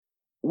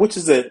which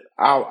is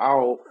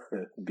I'll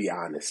be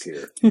honest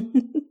here.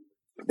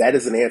 That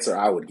is an answer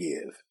I would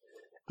give.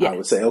 Yeah. I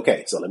would say,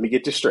 okay, so let me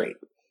get this straight.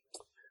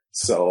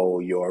 So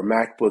your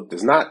MacBook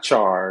does not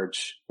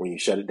charge when you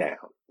shut it down.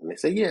 And they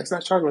say, yeah, it's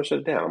not charging when you shut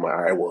it down. I'm like,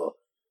 all right, well,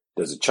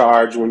 does it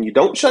charge when you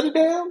don't shut it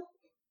down?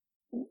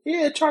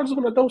 Yeah, it charges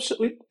when I don't shut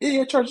it.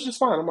 Yeah, it charges just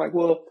fine. I'm like,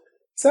 well,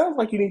 sounds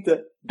like you need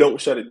to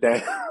don't shut it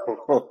down.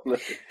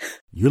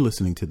 You're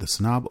listening to the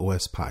Snob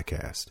OS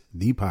Podcast,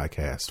 the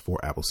podcast for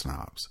Apple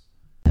snobs.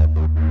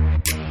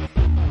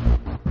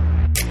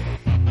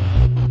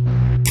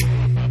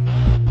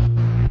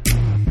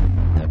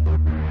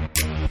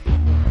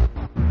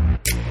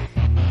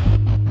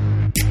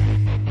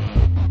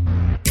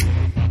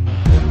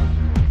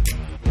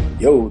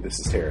 Yo, this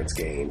is Terrence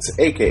Gaines,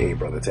 aka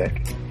Brother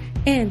Tech.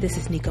 And this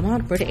is Nika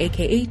Montford,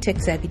 aka Tech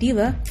Savvy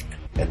Diva.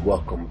 And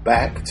welcome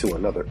back to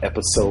another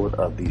episode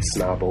of the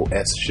Snob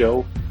OS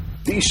Show,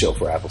 the show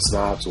for Apple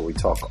snobs where we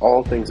talk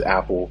all things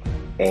Apple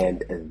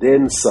and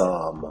then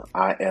some.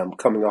 I am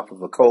coming off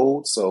of a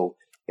cold, so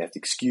you have to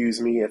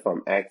excuse me if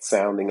I'm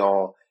sounding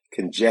all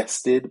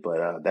congested,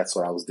 but that's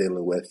what I was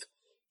dealing with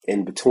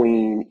in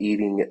between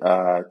eating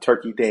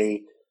Turkey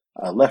Day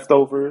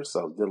leftovers.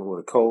 So I was dealing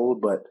with a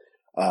cold, but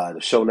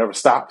the show never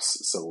stops,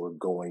 so we're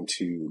going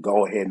to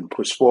go ahead and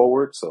push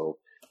forward. So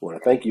I want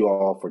to thank you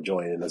all for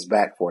joining us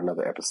back for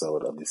another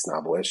episode of the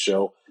Snob OS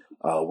Show.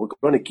 We're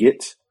going to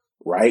get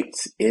right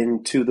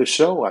into the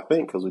show, I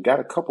think, because we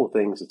got a couple of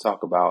things to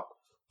talk about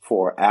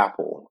for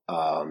Apple.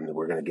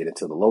 We're going to get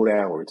into the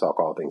lowdown where we talk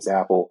all things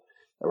Apple,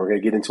 and we're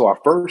going to get into our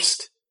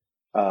first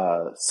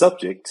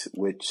subject,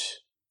 which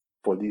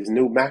for these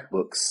new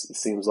MacBooks, it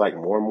seems like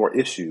more and more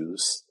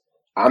issues.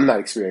 I'm not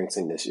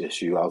experiencing this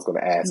issue. I was going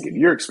to ask if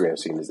you're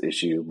experiencing this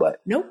issue,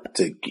 but Nope.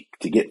 to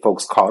get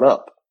folks caught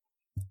up,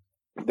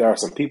 there are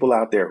some people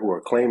out there who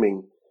are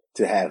claiming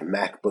to have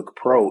MacBook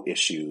Pro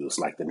issues,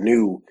 like the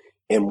new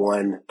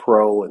M1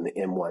 Pro and the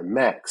M1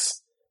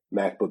 Max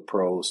MacBook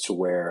Pros, to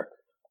where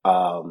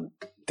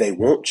they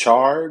won't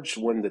charge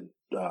when the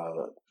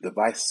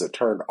devices are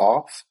turned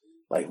off.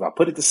 Like if I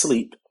put it to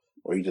sleep,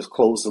 or you just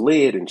close the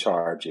lid and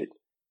charge it,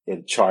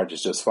 it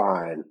charges just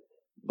fine.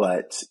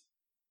 But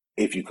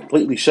if you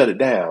completely shut it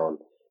down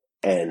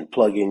and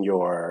plug in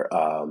your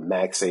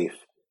MagSafe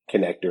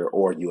connector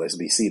or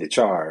USB-C to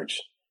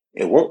charge,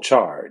 it won't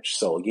charge.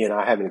 So again,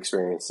 I haven't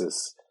experienced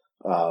this,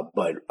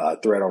 but a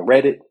thread on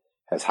Reddit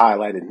has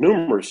highlighted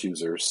numerous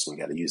users, we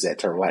got to use that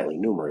term lightly,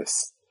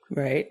 numerous,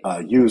 Right.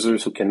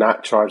 Users who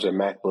cannot charge their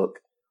MacBook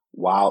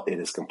while it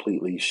is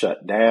completely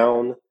shut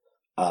down.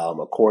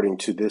 According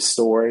to this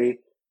story,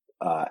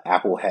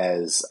 Apple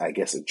has, I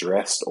guess,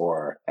 addressed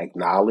or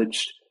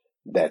acknowledged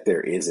that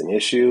there is an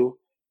issue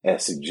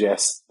and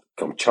suggests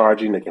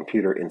charging the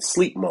computer in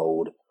sleep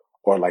mode,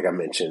 or like I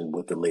mentioned,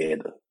 with the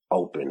lid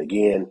open.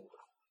 Again,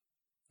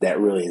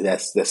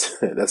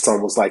 that's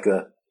almost like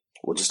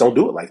well, just don't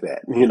do it like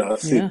that. You know,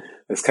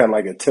 it's kind of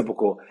like a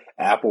typical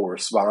Apple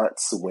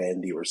response,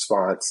 when the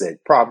response said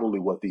probably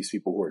what these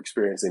people who are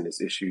experiencing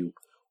this issue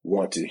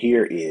want to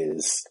hear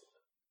is,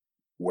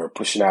 we're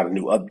pushing out a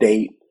new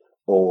update,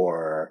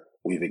 or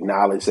we've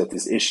acknowledged that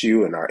this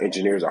issue and our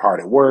engineers are hard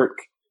at work.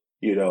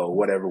 You know,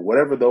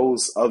 whatever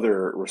those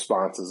other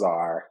responses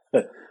are.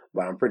 But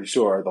I'm pretty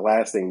sure the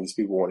last thing these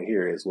people want to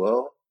hear is,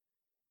 well,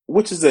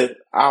 which is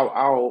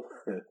I'll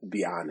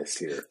be honest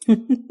here.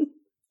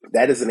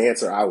 That is an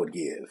answer I would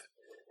give.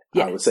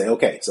 Yeah. I would say,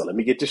 okay, so let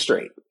me get this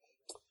straight.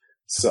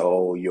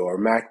 So your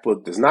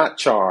MacBook does not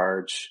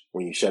charge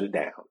when you shut it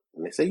down.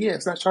 And they say, yeah,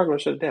 it's not charging when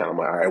you shut it down. I'm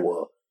like, all right,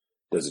 well,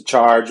 does it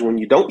charge when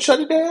you don't shut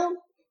it down?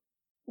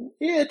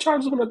 Yeah, it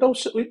charges when I don't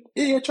shut it.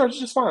 Yeah, it charges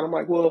just fine. I'm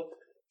like, well,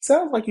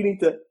 sounds like you need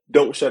to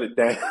don't shut it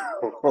down.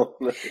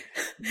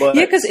 But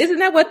yeah, because isn't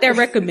that what they're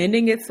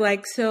recommending? It's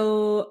like,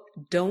 so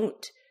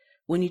don't,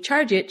 when you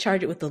charge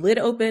it with the lid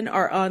open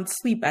or on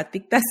sleep. I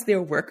think that's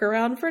their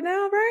workaround for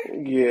now,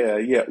 right?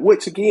 Yeah.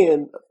 Which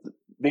again,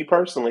 me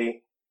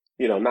personally,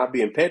 you know, not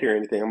being petty or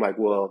anything, I'm like,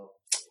 well,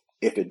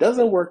 if it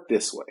doesn't work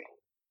this way,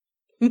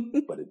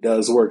 but it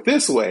does work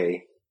this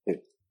way,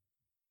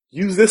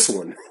 use this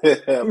one.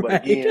 But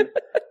right. Again,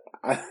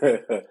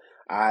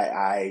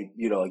 I,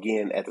 you know,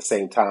 again, at the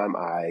same time,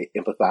 I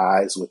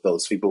empathize with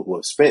those people who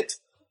have spent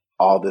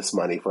all this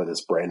money for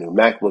this brand new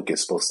MacBook.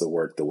 It's supposed to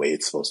work the way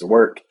it's supposed to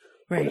work.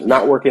 Right. When it's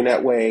not working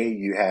that way,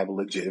 you have a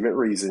legitimate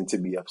reason to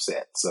be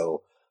upset.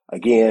 So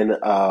again,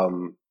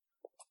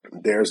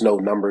 there's no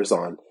numbers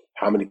on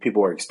how many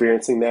people are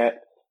experiencing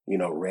that. You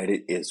know,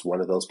 Reddit is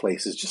one of those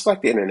places, just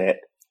like the internet.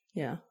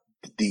 Yeah.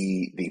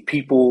 The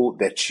people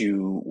that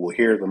you will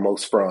hear the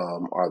most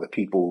from are the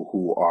people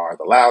who are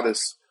the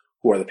loudest,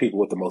 who are the people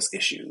with the most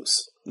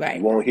issues. Right.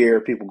 You won't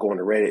hear people going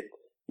to Reddit,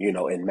 you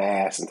know, en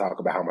masse and talk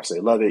about how much they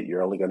love it.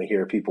 You're only going to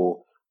hear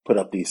people put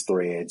up these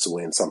threads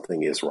when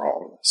something is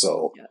wrong.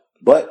 So, yeah.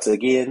 But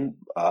again,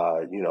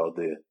 you know,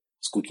 the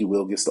squeaky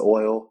wheel gets the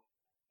oil,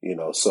 you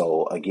know,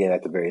 so again,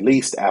 at the very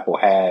least, Apple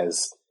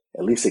has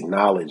at least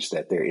acknowledged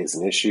that there is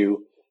an issue.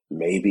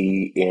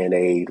 Maybe in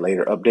a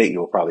later update,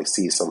 you'll probably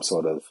see some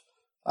sort of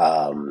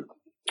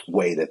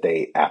way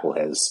that Apple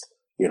has,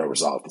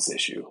 resolve this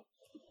issue.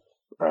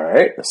 All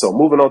right. So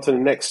moving on to the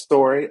next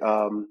story.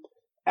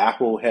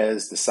 Apple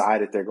has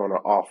decided they're going to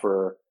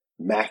offer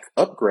Mac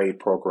upgrade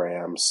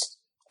programs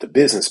to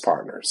business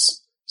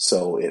partners.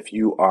 So if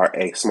you are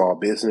a small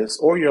business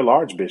or you're a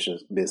large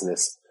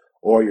business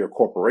or your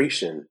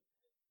corporation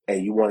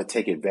and you want to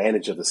take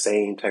advantage of the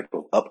same type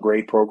of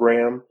upgrade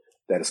program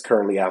that is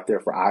currently out there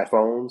for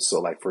iPhones.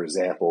 So like, for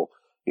example,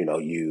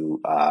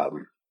 you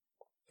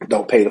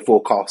don't pay the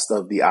full cost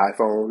of the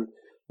iPhone.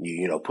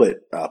 You put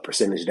a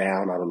percentage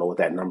down. I don't know what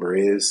that number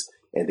is.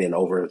 And then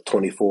over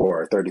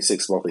 24 or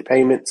 36 monthly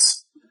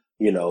payments,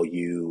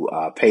 you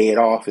pay it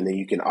off, and then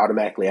you can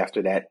automatically,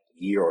 after that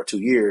year or 2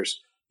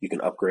 years, you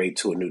can upgrade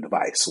to a new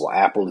device. Well,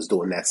 Apple is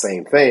doing that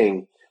same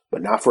thing,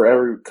 but not for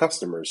every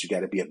customers. You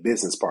got to be a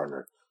business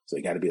partner. So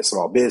you got to be a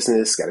small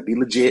business, got to be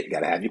legit, got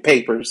to have your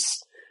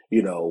papers.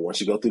 Once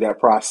you go through that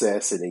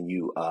process, and then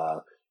you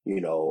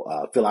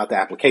fill out the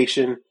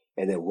application,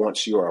 and then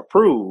once you're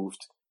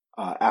approved,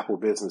 Apple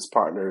Business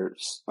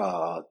Partners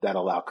that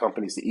allow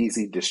companies to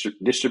easily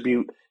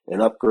distribute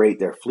and upgrade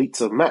their fleets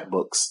of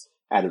MacBooks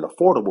at an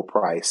affordable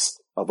price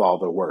of all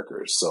their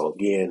workers. So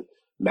again,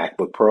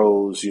 MacBook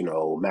Pros,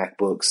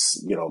 MacBooks,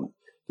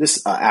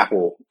 this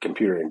Apple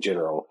computer in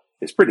general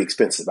is pretty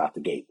expensive out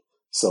the gate.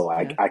 So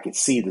I could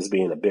see this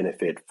being a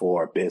benefit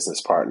for business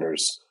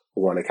partners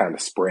who want to kind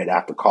of spread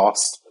out the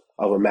cost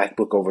of a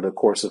MacBook over the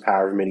course of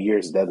however many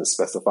years. It doesn't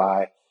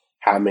specify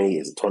how many.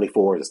 Is it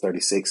 24? Is it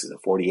 36? Is it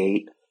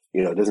 48?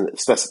 It doesn't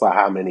specify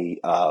how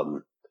many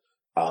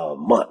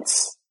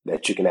months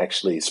that you can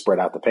actually spread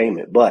out the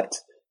payment, but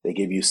they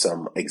give you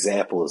some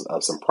examples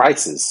of some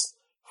prices.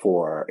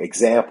 For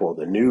example,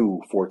 the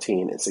new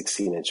 14 and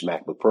 16-inch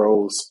MacBook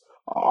Pros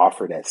are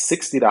offered at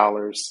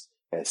 $60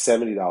 and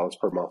 $70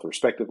 per month,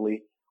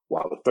 respectively,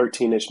 while the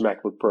 13-inch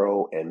MacBook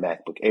Pro and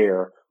MacBook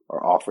Air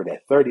are offered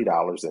at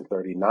 $30 and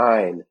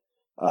 $39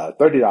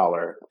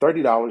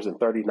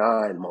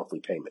 monthly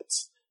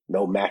payments.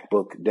 No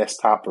MacBook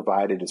desktop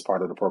provided as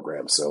part of the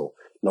program. So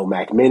no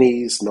Mac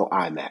Minis, no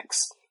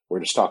iMacs. We're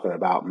just talking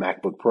about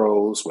MacBook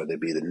Pros, whether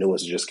it be the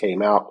newest that just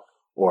came out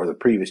or the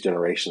previous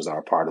generations are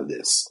a part of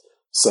this.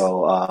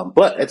 So,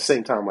 but at the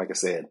same time, like I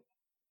said,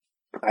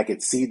 I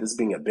could see this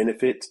being a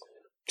benefit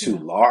to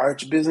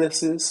large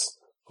businesses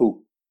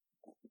who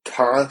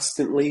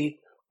constantly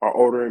are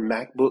ordering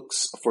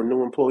MacBooks for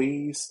new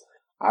employees.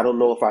 I don't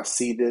know if I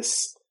see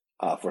this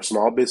for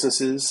small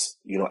businesses.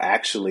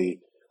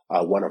 Actually,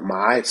 one of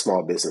my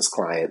small business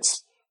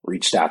clients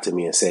reached out to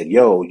me and said,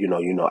 yo,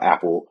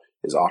 Apple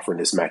is offering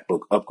this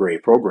MacBook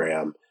upgrade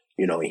program,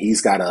 and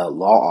he's got a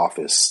law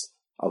office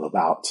of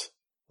about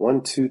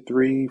 1, 2,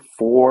 3,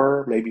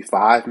 4, maybe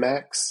 5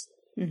 Macs.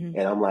 Mm-hmm.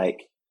 And I'm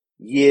like,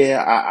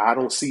 yeah, I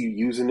don't see you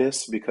using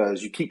this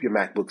because you keep your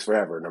MacBooks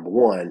forever. Number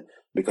one,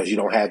 because you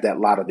don't have that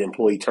lot of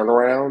employee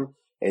turnaround.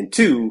 And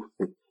 2,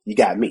 you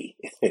got me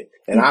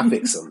and I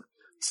fix them.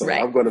 So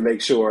right. I'm going to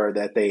make sure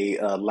that they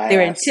last.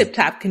 They're in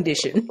tip-top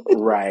condition.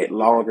 Right.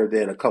 Longer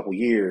than a couple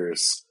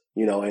years,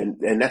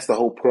 and that's the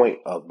whole point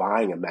of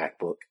buying a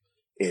MacBook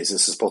is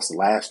this is supposed to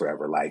last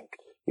forever. Like,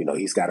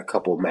 he's got a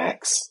couple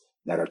Macs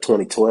that are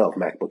 2012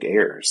 MacBook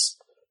Airs,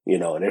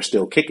 and they're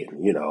still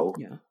kicking,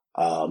 Yeah.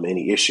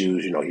 Any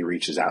issues, he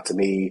reaches out to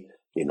me,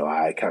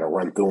 I kind of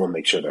run through them,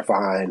 make sure they're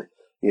fine,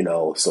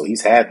 so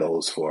he's had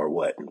those for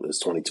what it was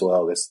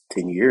 2012. That's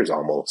 10 years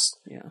almost.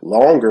 Yeah.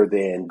 Longer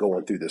than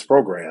going through this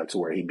program to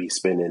where he'd be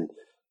spending,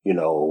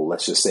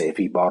 let's just say if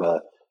he bought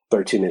a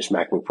 13-inch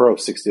MacBook Pro,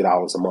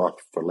 $60 a month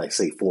for, let's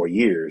say, 4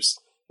 years.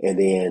 And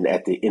then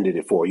at the end of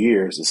the 4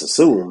 years, it's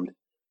assumed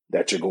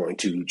that you're going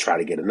to try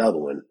to get another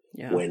one.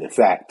 Yeah. When in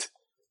fact,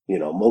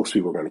 most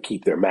people are going to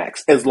keep their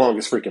Macs as long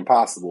as freaking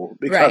possible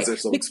because they're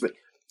so expensive.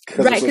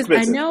 Right, because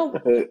I know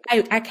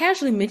I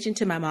casually mentioned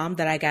to my mom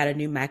that I got a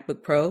new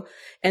MacBook Pro,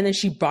 and then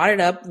she brought it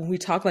up when we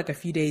talked like a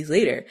few days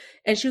later,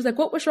 and she was like,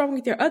 "What was wrong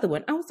with your other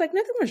one?" I was like,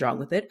 "Nothing was wrong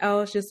with it." I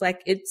was just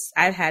like,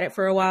 I've had it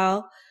for a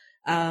while.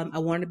 I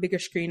wanted a bigger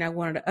screen. I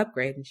wanted to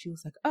upgrade, and she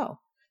was like, "Oh."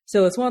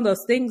 So it's one of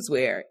those things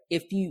where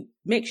if you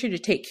make sure to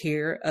take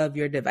care of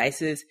your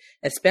devices,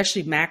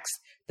 especially Macs,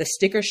 the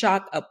sticker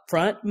shock up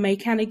front may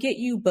kind of get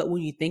you, but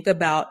when you think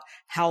about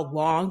how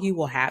long you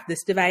will have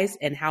this device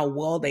and how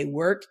well they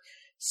work,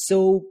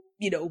 so,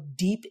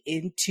 deep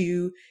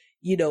into,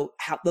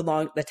 how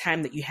the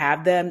time that you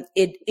have them,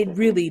 it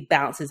really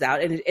balances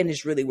out and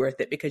it's really worth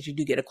it because you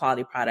do get a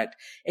quality product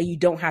and you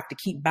don't have to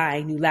keep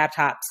buying new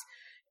laptops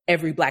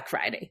every Black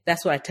Friday.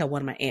 That's what I tell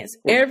one of my aunts.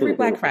 Every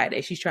Black Friday,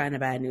 she's trying to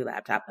buy a new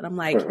laptop. And I'm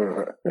like,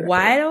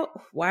 why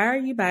are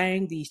you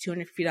buying these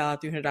 $250,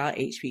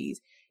 $300 HPs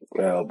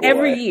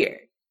every year?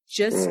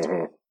 Just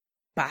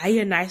buy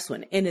a nice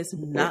one. And it's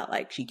not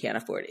like she can't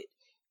afford it.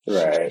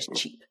 Right. She's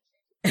just cheap.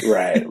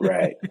 Right.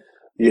 But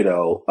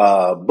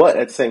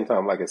at the same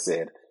time, like I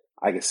said,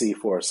 I can see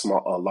for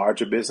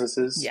larger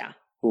businesses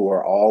who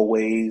are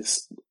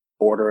always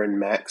ordering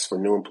Macs for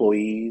new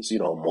employees,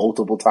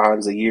 multiple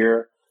times a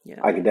year. Yeah.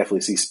 I can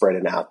definitely see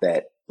spreading out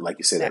that, like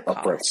you said, that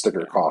upfront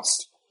sticker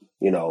cost,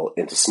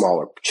 into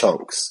smaller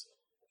chunks,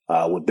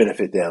 would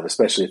benefit them,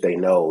 especially if they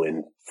know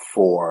in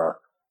 4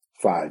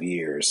 5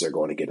 years, they're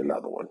going to get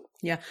another one.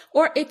 Yeah.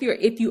 Or if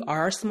you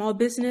are a small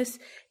business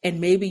and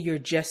maybe you're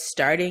just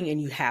starting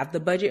and you have the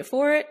budget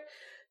for it,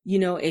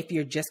 if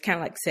you're just kind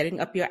of like setting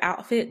up your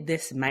outfit,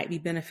 this might be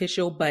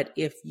beneficial. But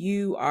if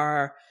you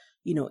are,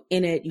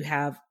 in it, you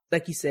have,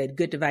 like you said,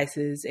 good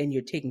devices and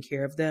you're taking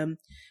care of them,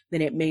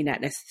 then it may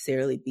not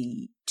necessarily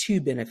be too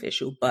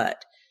beneficial.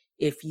 But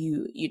if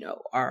you,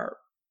 are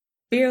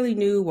fairly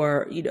new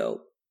or,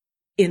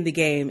 in the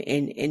game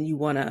and you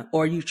want to,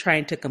 or you're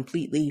trying to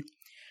completely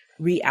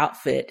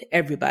re-outfit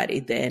everybody,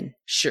 then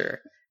sure.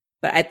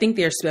 But I think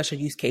there are special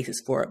use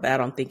cases for it, but I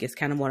don't think it's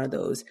kind of one of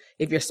those,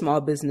 if you're a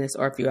small business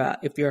or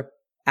if you're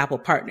Apple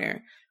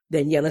partner,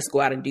 then yeah, let's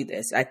go out and do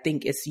this. I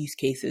think it's use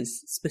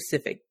cases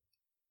specific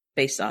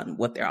based on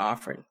what they're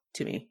offering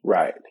to me.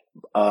 Right.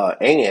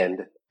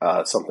 And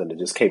something that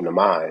just came to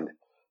mind,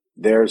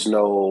 there's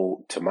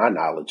no, to my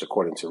knowledge,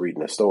 according to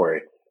reading the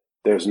story,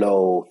 there's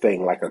no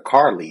thing like a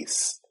car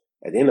lease.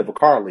 At the end of a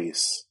car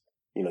lease,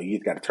 you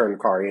either got to turn the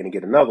car in and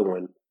get another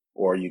one,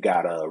 or you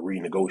got to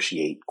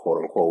renegotiate,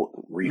 quote unquote,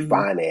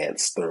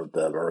 refinance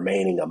the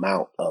remaining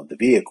amount of the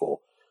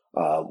vehicle.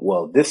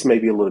 Well, this may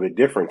be a little bit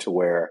different to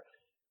where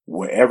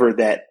wherever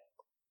that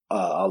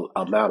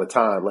amount of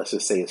time, let's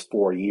just say it's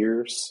 4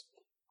 years,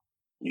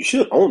 you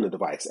should own the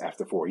device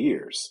after 4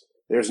 years.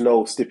 There's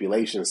no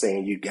stipulation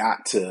saying you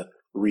got to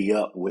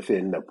re-up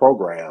within the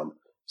program.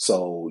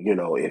 So,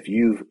 if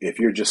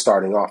you're just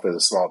starting off as a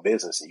small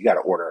business and you got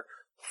to order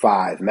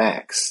 5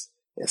 Macs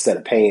instead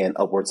of paying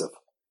upwards of,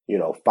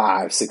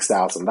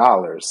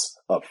 $5,000-$6,000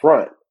 up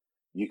front,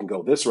 you can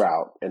go this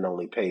route and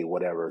only pay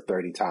whatever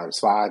 30 times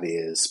 5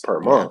 is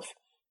per month.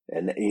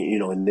 And,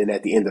 and then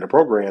at the end of the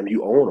program,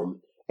 you own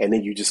them and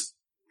then you just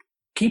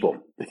keep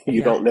them.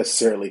 You don't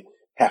necessarily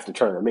have to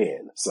turn them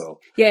in. So,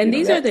 and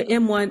these are the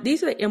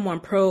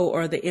M1 Pro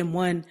or the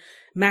M1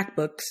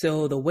 MacBook.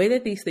 So the way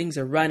that these things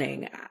are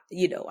running,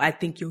 I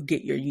think you'll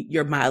get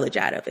your mileage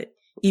out of it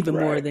even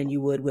more than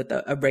you would with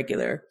a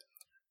regular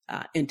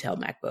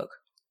Intel MacBook.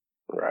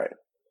 Right.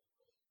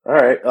 All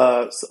right.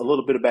 A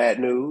little bit of bad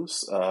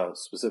news,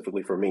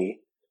 specifically for me,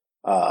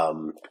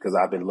 because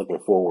I've been looking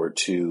forward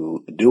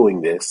to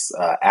doing this.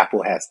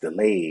 Apple has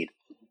delayed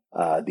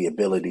the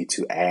ability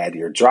to add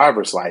your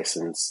driver's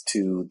license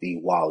to the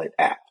Wallet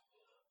app.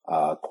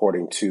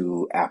 According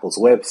to Apple's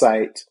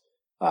website,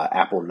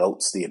 Apple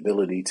notes the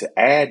ability to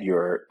add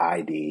your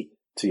ID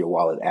to your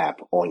Wallet app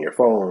on your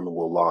phone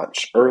will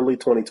launch early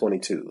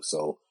 2022.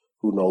 So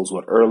who knows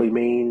what early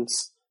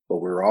means, but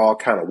we're all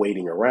kind of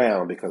waiting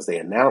around because they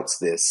announced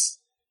this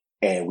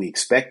and we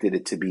expected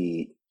it to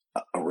be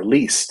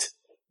released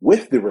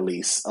with the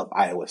release of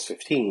iOS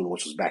 15,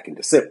 which was back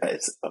in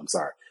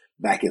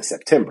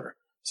September.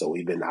 So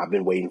I've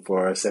been waiting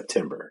for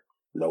September,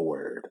 no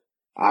word.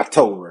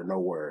 October, no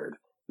word.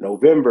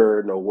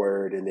 November, no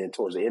word. And then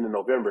towards the end of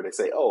November, they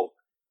say,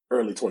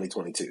 early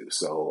 2022.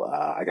 So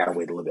I got to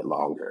wait a little bit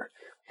longer.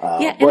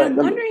 And I'm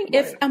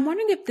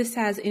wondering if this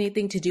has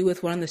anything to do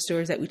with one of the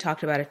stories that we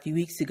talked about a few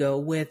weeks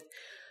ago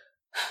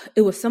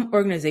it was some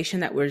organization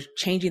that was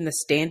changing the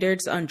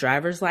standards on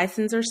driver's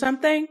license or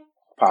something.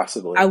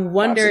 Possibly. I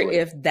wonder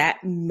if that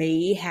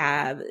may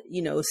have,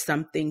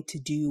 something to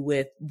do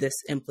with this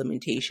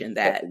implementation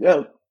that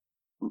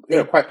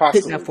quite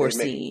possibly couldn't have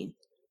foreseen.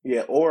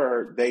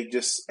 Or they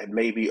just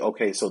maybe,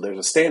 okay, so there's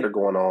a standard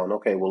going on.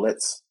 Okay, well,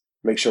 let's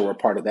make sure we're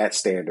part of that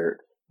standard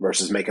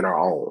versus making our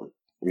own,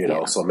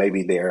 So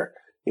maybe they're,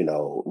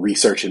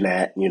 researching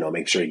that,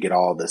 make sure you get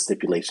all the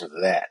stipulations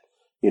of that,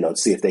 to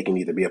see if they can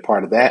either be a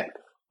part of that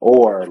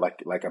or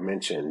like I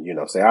mentioned,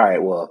 say, all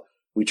right, well,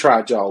 we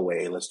tried y'all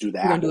way. Let's do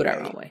that. We're going to do it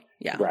our own way.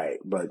 Yeah. Right.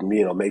 But,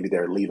 maybe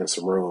they're leaving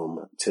some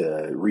room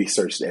to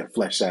research and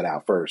flesh that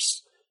out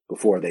first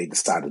before they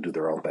decide to do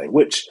their own thing,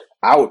 which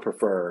I would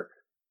prefer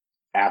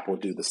Apple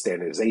do the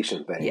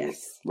standardization thing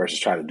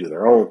versus try to do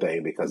their own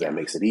thing because that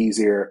makes it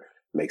easier,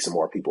 makes it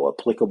more people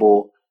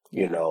applicable.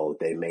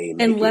 They may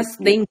make less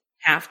things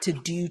have to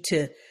do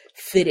to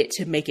fit it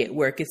to make it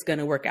work. It's going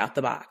to work out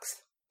the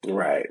box.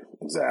 Right.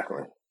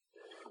 Exactly.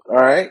 All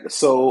right.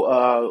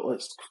 So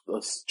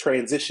let's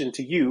transition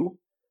to you.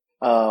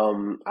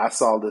 I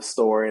saw this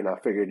story and I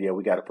figured,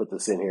 we got to put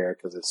this in here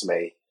because this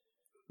may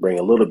bring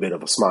a little bit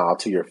of a smile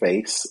to your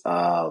face.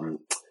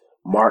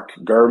 Mark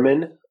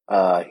Gurman,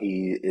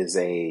 he is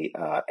a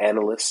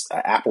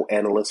Apple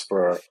analyst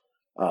for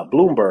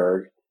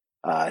Bloomberg.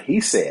 He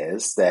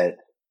says that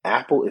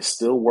Apple is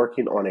still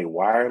working on a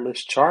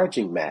wireless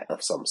charging mat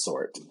of some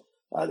sort.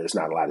 There's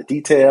not a lot of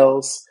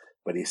details,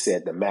 but he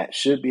said the mat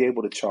should be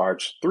able to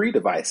charge 3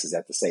 devices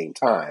at the same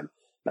time.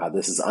 Now,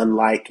 this is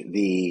unlike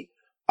the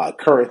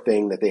current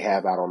thing that they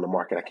have out on the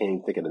market. I can't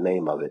even think of the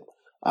name of it.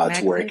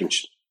 To where it can,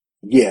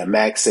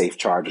 MagSafe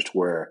charger, to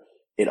where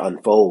it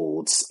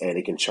unfolds and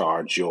it can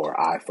charge your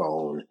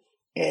iPhone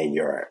and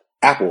your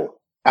Apple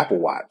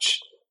Watch.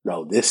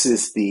 No, this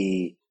is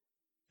the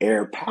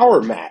Air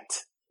Power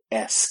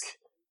Mat-esque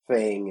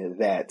thing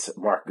that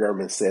Mark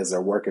Gurman says they're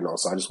working on.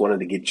 So I just wanted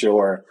to get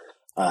your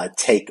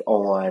take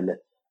on,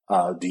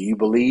 do you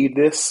believe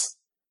this,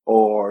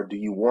 or do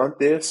you want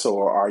this,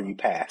 or are you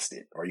past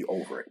it? Are you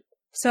over it?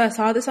 So I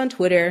saw this on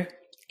Twitter,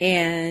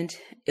 and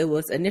it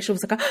was initially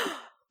was like,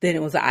 then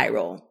it was an eye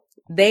roll.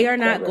 They are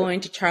not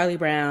going to Charlie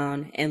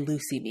Brown and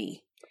Lucy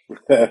B.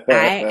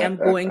 I am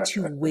going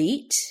to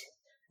wait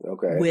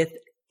with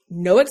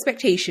no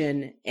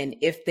expectation. And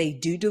if they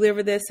do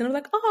deliver this, and I'm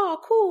like, oh,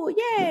 cool,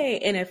 yay.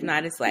 And if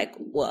not, it's like,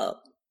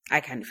 well, I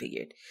kind of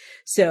figured.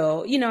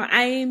 So, you know,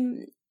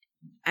 I'm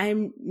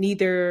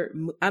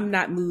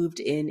not moved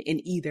in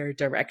either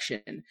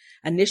direction.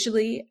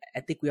 Initially,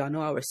 I think we all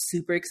know I was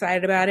super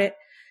excited about it.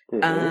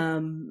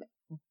 Mm-hmm.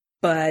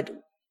 But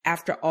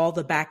after all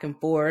the back and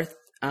forth,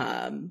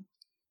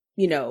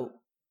 you know,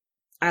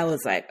 I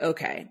was like,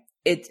 okay,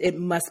 it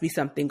must be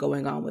something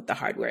going on with the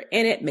hardware.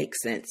 And it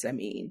makes sense. I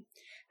mean,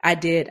 I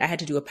had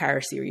to do a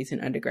power series in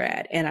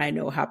undergrad, and I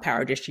know how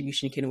power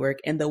distribution can work.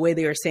 And the way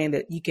they were saying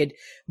that you could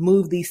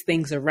move these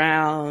things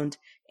around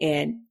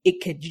and you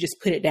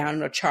just put it down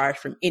on a charge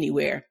from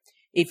anywhere.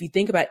 If you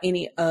think about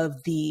any of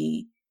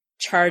the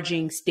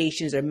charging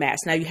stations or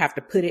mats, now you have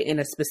to put it in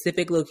a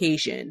specific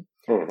location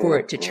for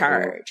it to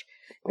charge.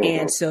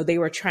 And so they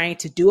were trying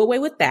to do away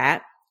with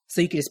that,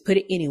 so you could just put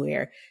it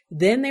anywhere.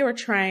 Then they were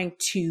trying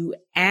to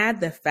add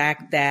the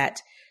fact that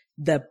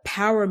the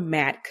power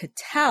mat could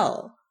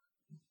tell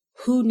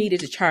who needed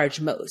to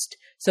charge most.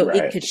 So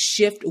it could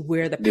shift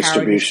where the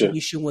power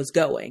distribution was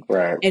going.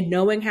 Right. And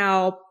knowing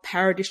how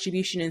power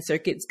distribution and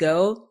circuits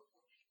go,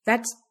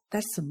 that's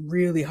some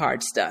really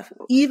hard stuff.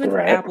 Even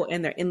for Apple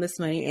and their endless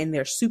money and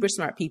their super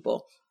smart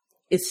people,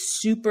 it's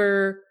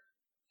super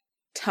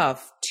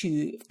tough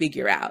to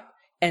figure out.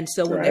 And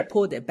so when they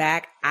pulled it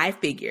back, I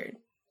figured,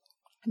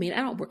 I mean, I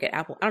don't work at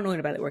Apple. I don't know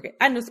anybody that work at,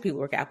 I know some people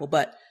work at Apple,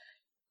 but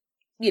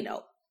you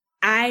know,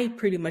 I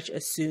pretty much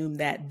assumed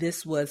that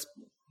this was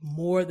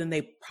more than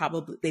they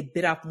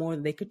bit off more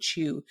than they could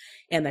chew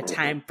in the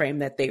time frame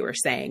that they were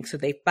saying. So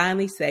they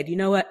finally said, you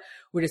know what,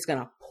 we're just going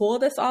to pull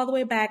this all the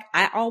way back.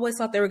 I always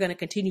thought they were going to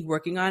continue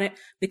working on it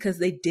because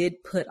they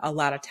did put a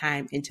lot of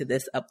time into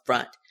this up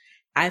front.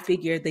 I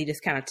figured they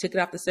just kind of took it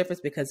off the surface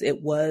because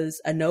it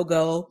was a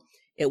no-go.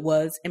 It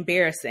was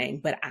embarrassing,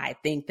 but I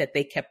think that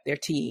they kept their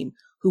team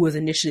who was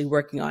initially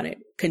working on it,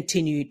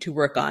 continued to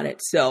work on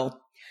it. So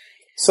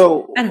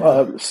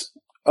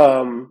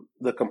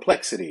the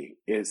complexity,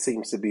 it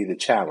seems to be the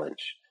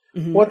challenge.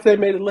 Mm-hmm. What if they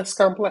made it less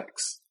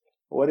complex?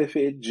 What if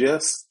it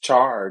just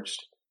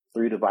charged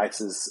 3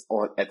 devices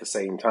at the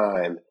same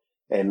time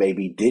and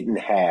maybe didn't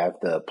have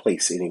the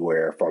place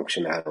anywhere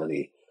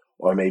functionality,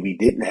 or maybe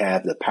didn't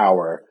have the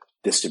power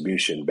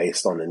distribution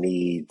based on the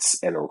needs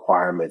and the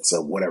requirements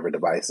of whatever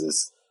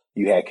devices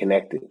you had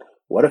connected?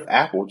 What if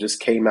Apple just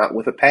came out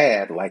with a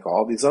pad like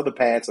all these other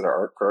pads that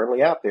are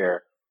currently out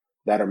there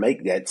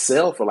that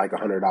sell for like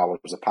 $100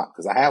 a pop?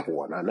 Because I have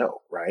one, I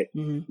know, right?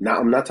 Mm-hmm. Now,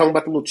 I'm not talking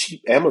about the little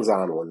cheap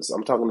Amazon ones.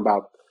 I'm talking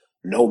about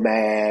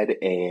Nomad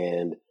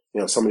and,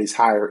 you know, some of these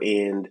higher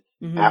end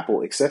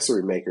Apple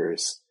accessory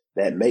makers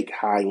that make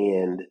high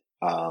end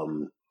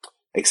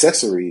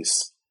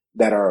accessories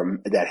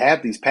that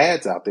have these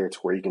pads out there to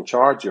where you can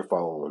charge your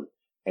phone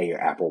and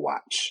your Apple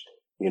Watch,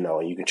 you know,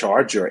 and you can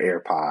charge your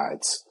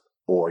AirPods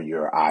or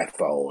your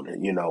iPhone.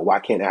 And, you know, why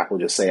can't Apple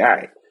just say, all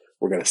right,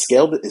 we're going to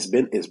scale it. It's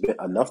been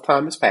enough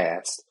time has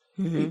passed.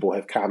 Mm-hmm. People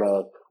have kind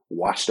of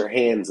washed their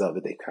hands of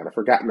it. They've kind of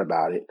forgotten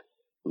about it.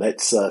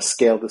 Let's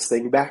scale this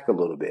thing back a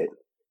little bit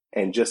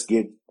and just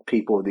give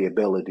people the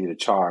ability to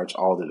charge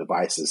all the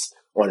devices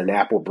on an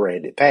Apple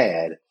branded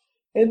pad.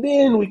 And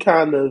then we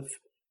kind of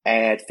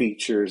add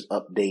features,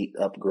 update,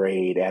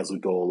 upgrade as we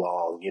go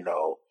along, you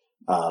know,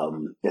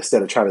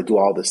 instead of trying to do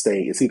all this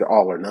thing. It's either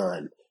all or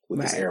none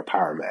with this Air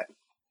Power Mat.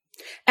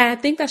 And I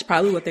think that's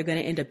probably what they're going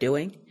to end up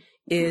doing,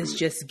 is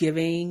just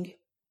giving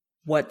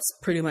what's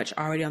pretty much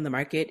already on the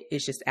market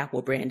is just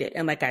Apple branded.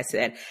 And like I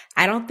said,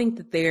 I don't think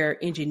that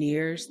their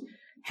engineers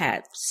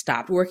had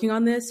stopped working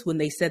on this when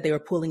they said they were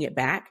pulling it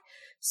back.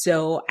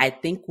 So I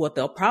think what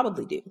they'll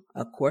probably do,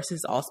 of course,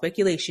 is all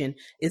speculation,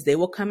 is they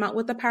will come out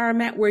with a power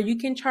mat where you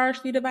can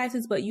charge the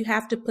devices, but you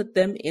have to put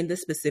them in the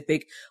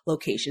specific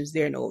locations.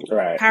 There are no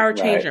power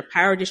change or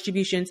power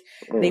distributions.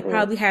 Mm-hmm. They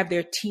probably have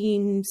their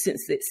team,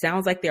 since it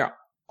sounds like they're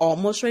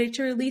almost ready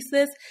to release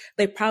this,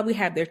 they probably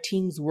have their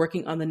teams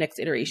working on the next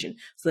iteration.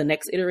 So the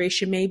next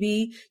iteration may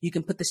be, you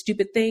can put the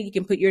stupid thing, you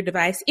can put your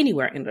device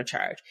anywhere and it'll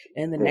charge.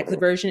 And the next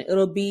version,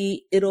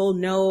 it'll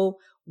know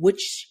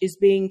which is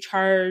being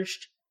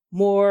charged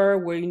more,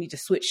 where you need to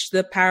switch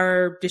the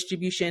power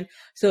distribution.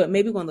 So it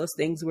may be one of those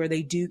things where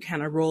they do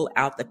kind of roll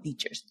out the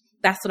features.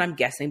 That's what I'm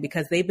guessing,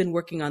 because they've been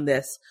working on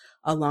this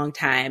a long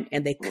time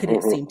and they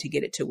couldn't seem to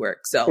get it to work.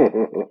 So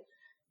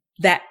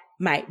that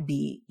might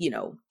be, you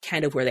know,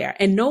 kind of where they are.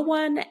 And no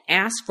one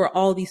asked for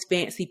all these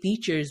fancy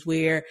features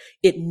where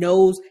it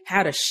knows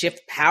how to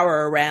shift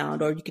power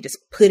around, or you could just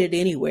put it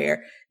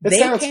anywhere. They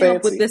came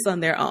up with this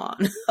on their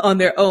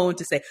own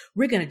to say,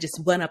 we're going to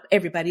just one up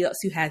everybody else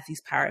who has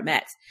these power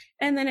mats.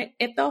 And then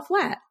it fell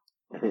flat.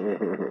 I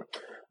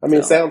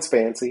mean, it sounds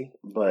fancy,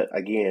 but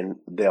again,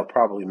 they'll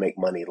probably make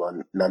money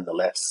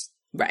nonetheless.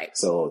 Right.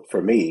 So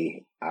for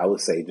me, I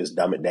would say just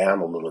dumb it down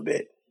a little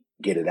bit.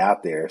 Get it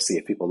out there, see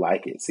if people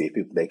like it, see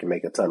if they can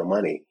make a ton of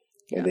money,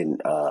 and then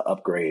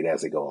upgrade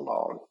as they go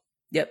along.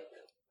 Yep.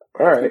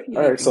 All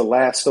right. So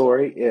last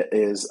story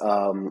is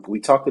we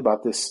talked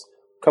about this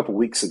a couple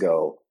weeks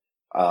ago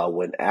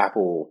when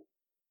Apple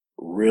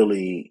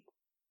really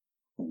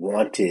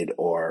wanted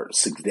or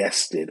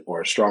suggested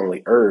or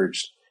strongly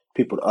urged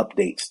people to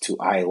update to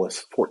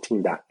iOS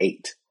 14.8.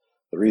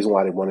 The reason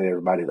why they wanted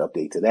everybody to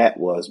update to that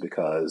was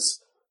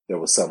because there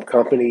was some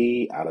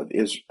company out of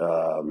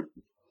Israel,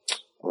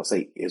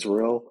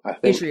 I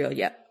think. Israel,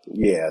 yeah.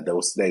 Yeah,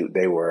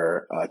 they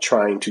were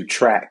trying to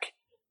track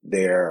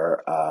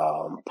their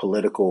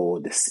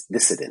political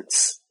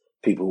dissidents,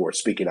 people who were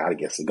speaking out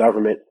against the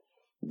government.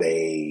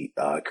 They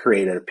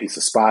created a piece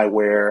of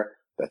spyware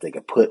that they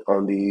could put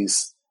on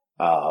these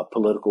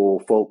political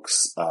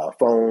folks'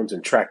 phones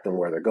and track them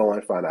where they're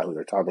going, find out who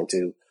they're talking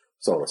to,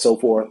 so on and so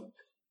forth.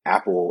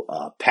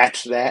 Apple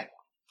patched that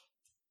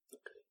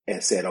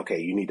and said,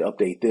 okay, you need to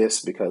update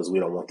this because we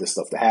don't want this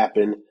stuff to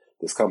happen.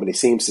 This company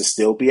seems to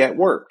still be at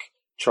work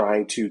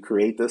trying to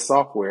create this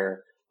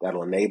software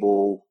that'll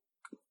enable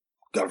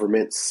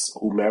governments,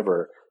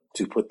 whomever,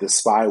 to put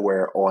this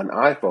spyware on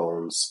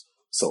iPhones.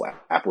 So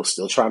Apple's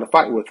still trying to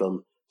fight with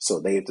them. So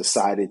they've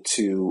decided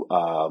to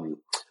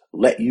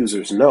let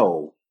users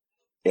know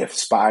if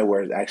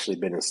spyware has actually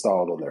been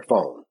installed on their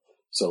phone.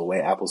 So the way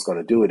Apple's going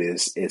to do it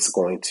is it's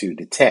going to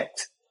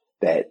detect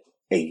that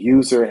a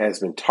user has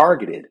been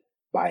targeted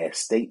by a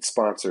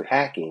state-sponsored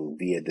hacking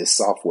via this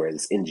software,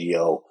 this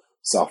NGO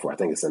software, I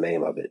think it's the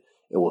name of it.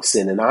 It will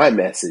send an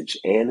iMessage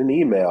and an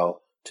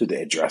email to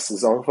the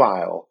addresses on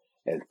file,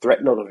 and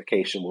threat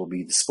notification will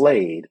be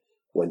displayed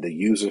when the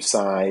user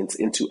signs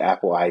into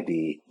Apple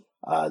ID,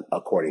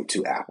 according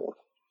to Apple.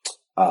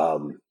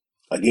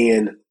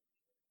 Again,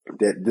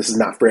 this is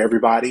not for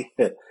everybody.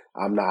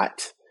 I'm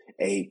not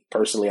a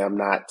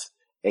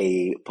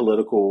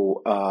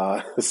political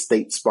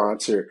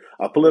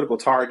a political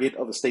target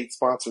of a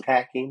state-sponsored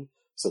hacking.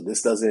 So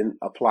this doesn't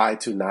apply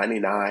to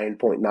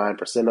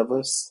 99.9% of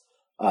us.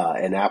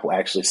 And Apple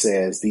actually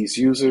says these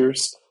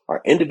users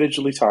are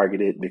individually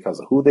targeted because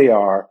of who they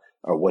are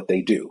or what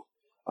they do.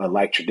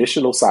 Unlike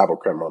traditional cyber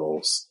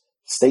criminals,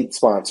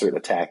 state-sponsored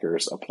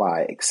attackers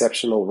apply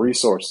exceptional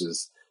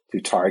resources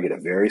to target a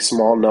very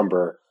small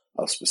number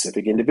of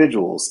specific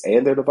individuals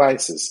and their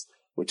devices,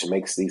 which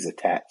makes these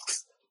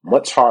attacks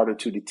much harder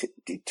to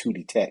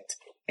detect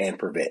and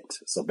prevent.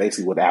 So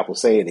basically what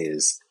Apple's saying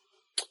is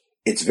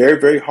it's very,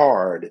 very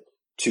hard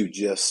to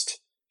just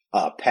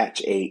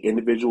patch a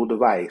individual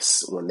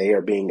device when they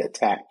are being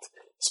attacked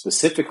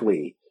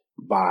specifically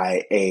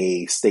by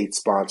a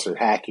state-sponsored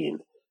hacking.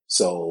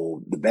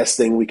 So the best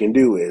thing we can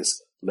do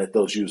is let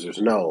those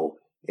users know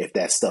if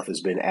that stuff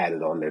has been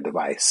added on their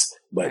device.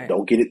 But Right.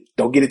 don't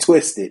get it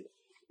twisted.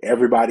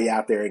 Everybody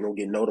out there ain't gonna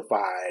get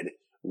notified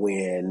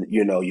when,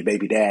 your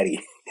baby daddy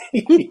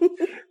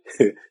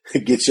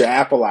gets your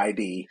Apple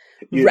ID.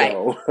 You Right.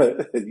 know,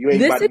 you ain't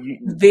This about is to, a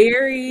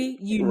very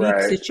unique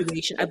right.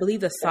 situation. I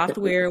believe the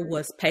software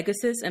was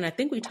Pegasus, and I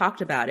think we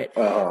talked about it.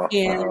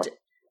 And,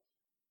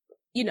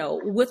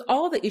 with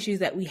all the issues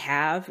that we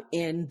have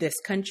in this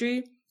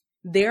country,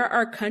 there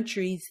are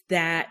countries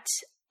that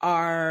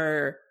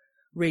are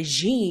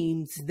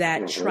regimes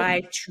that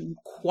try to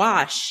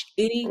quash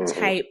any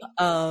type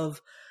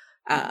of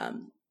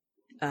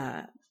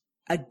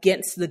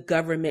against the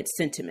government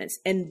sentiments.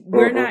 And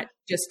we're not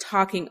just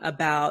talking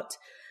about,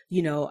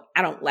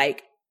 I don't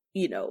like,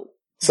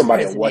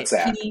 somebody on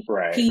president. WhatsApp,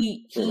 right?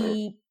 He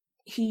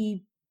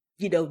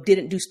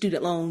didn't do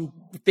student loan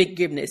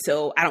forgiveness,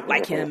 so I don't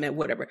like him and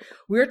whatever.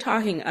 We're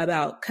talking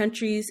about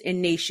countries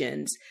and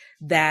nations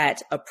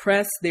that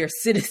oppress their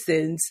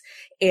citizens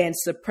and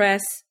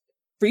suppress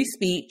free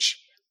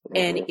speech.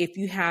 And if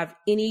you have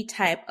any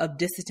type of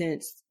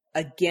dissidence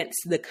against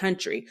the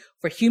country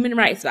for human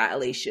rights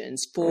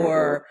violations,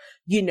 for,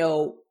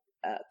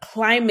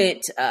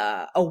 climate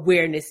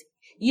awareness,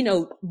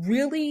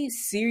 really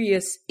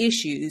serious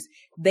issues,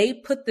 they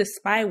put the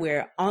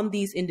spyware on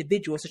these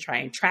individuals to try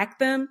and track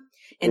them,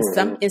 in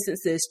some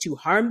instances to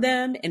harm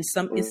them, in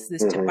some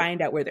instances to find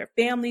out where their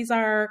families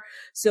are.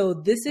 So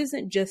this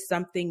isn't just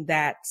something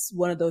that's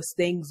one of those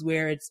things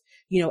where it's,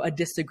 a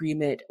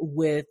disagreement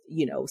with,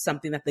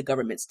 something that the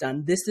government's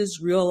done. This is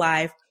real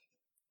life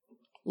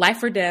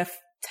or death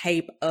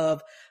type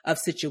of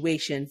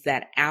situations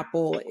that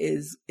Apple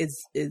is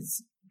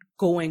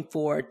going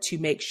for to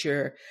make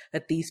sure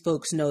that these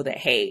folks know that,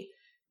 hey,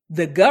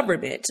 the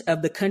government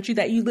of the country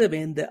that you live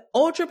in, the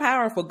ultra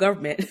powerful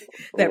government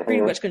that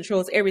pretty much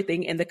controls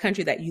everything in the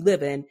country that you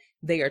live in,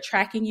 they are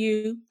tracking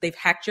you. They've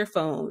hacked your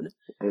phone.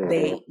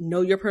 They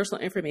know your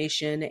personal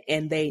information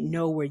and they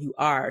know where you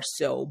are.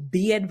 So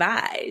be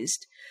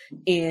advised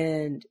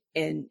and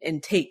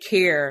take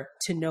care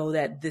to know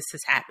that this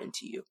has happened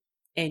to you.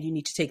 And you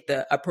need to take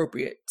the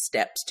appropriate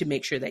steps to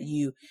make sure that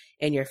you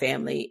and your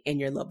family and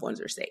your loved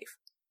ones are safe.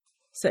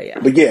 So, yeah.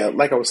 But yeah,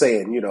 like I was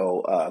saying,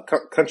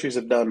 countries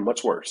have done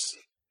much worse.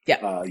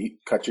 Yeah.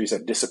 Countries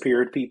have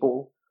disappeared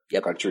people.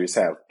 Yep. Countries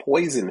have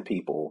poisoned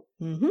people,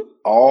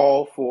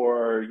 all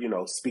for,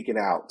 speaking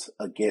out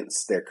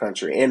against their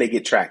country, and they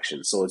get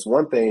traction. So it's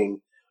one thing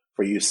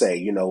for you to say,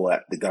 you know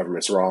what, the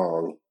government's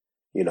wrong,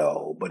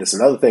 but it's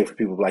another thing for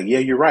people to be like, yeah,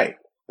 you're right.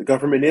 The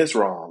government is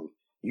wrong.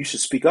 You should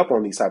speak up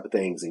on these type of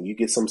things, and you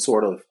get some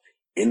sort of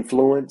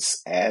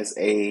influence as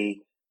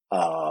a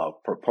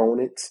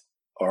proponent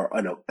or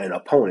an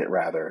opponent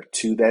rather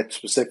to that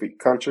specific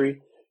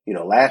country.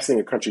 Last thing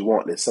a country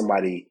wants is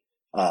somebody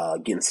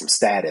getting some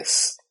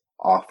status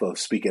off of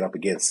speaking up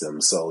against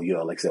them. So,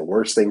 like I said,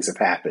 worse things have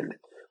happened.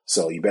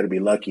 So you better be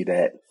lucky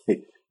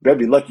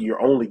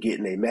you're only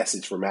getting a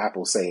message from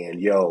Apple saying,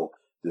 yo,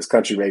 this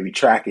country may be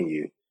tracking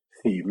you.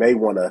 You may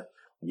want to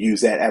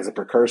use that as a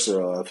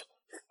precursor of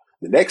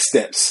the next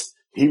steps.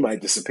 He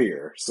might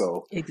disappear.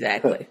 So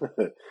exactly.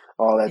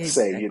 All that to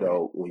say,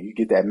 when you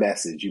get that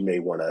message, you may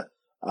want to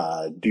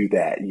do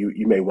that.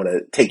 You may want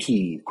to take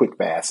heed quick,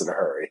 fast, in a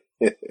hurry.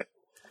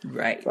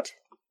 Right.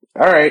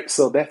 All right.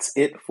 So that's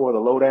it for the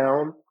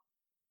lowdown.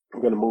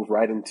 I'm going to move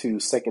right into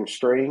second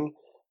string.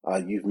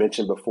 You've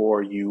mentioned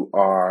before you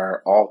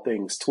are all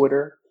things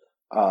Twitter.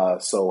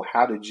 So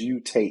how did you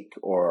take,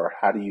 or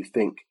how do you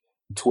think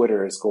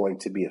Twitter is going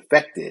to be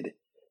affected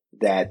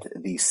that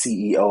the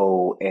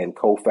CEO and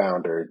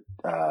co-founder,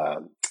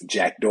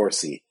 Jack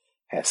Dorsey,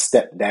 has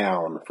stepped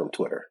down from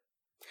Twitter?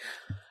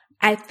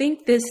 I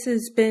think this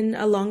has been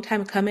a long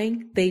time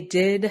coming. They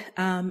did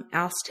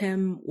oust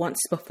him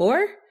once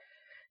before,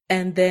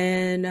 and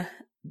then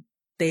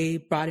they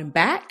brought him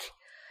back.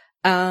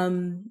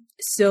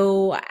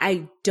 So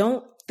I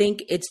don't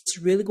think it's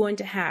really going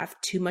to have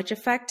too much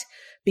effect,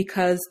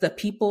 because the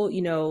people,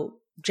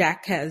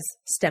 Jack has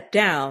stepped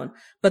down,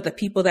 but the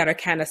people that are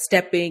kind of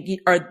stepping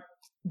are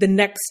the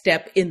next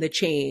step in the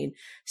chain.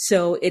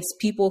 So it's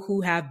people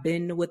who have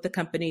been with the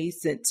company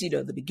since,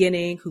 the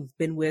beginning, who've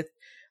been with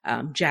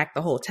Jack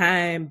the whole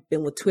time,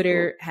 been with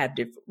Twitter, have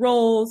different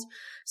roles.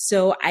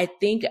 So I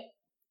think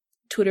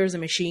Twitter is a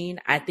machine.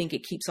 I think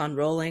it keeps on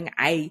rolling.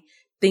 I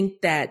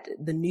think that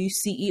the new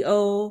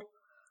CEO,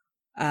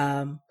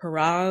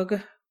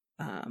 Parag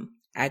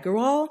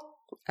Agrawal,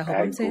 I hope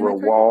I'm saying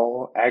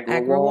that correctly.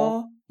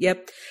 Agrawal.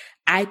 Yep.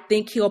 I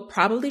think he'll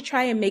probably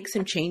try and make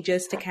some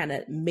changes to kind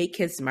of make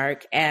his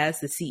mark as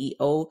the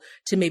CEO,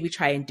 to maybe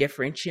try and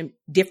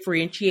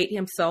differentiate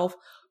himself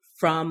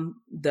from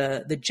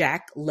the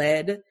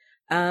Jack-led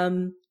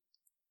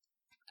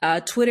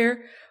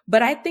Twitter.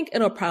 But I think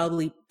it'll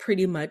probably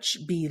pretty much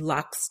be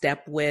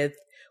lockstep with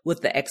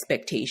the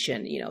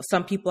expectation.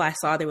 Some people I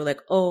saw, they were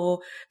like,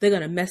 oh, they're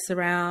going to mess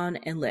around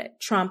and let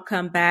Trump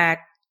come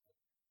back.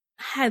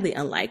 Highly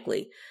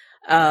unlikely.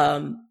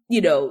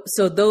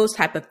 So those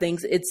type of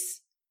things,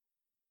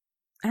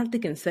 I don't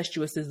think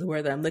incestuous is the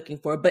word that I'm looking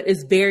for, but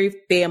it's very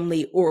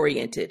family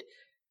oriented.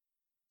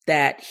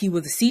 That he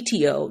was a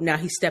CTO. Now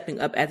he's stepping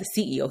up as a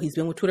CEO. He's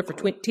been with Twitter for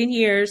 10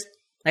 years.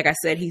 Like I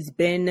said, he's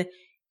been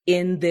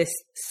in this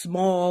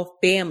small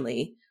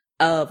family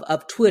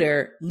of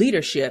Twitter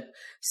leadership.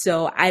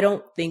 So I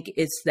don't think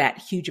it's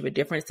that huge of a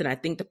difference. And I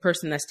think the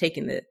person that's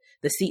taking the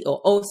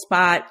COO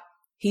spot,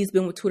 he's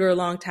been with Twitter a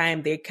long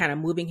time. They're kind of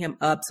moving him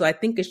up. So I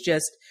think it's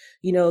just,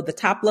 the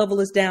top level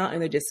is down,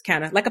 and they're just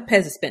kind of like a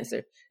Pez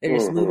dispenser. They're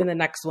just moving the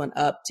next one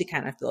up to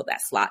kind of fill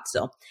that slot.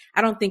 So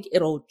I don't think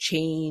it'll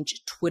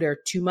change Twitter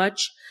too much.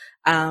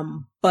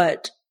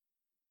 But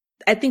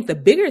I think the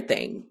bigger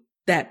thing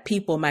that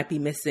people might be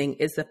missing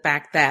is the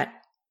fact that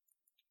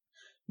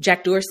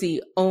Jack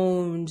Dorsey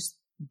owns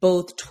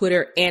both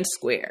Twitter and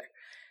Square.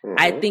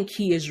 I think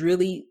he is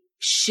really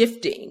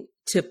shifting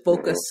to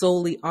focus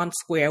solely on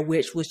Square,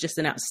 which was just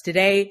announced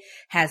today,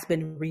 has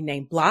been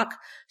renamed Block.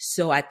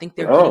 So I think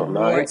they're getting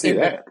more. I didn't see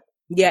that.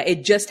 Yeah,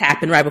 it just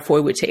happened right before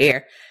we went to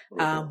air,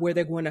 where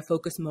they're going to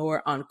focus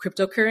more on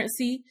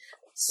cryptocurrency.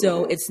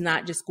 So it's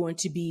not just going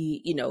to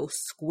be,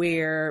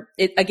 Square.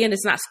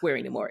 It's not Square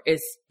anymore.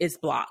 It's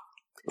Block.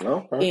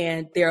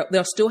 And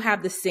they'll still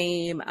have the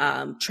same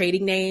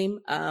trading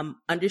name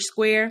under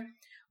Square.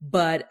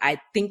 But I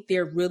think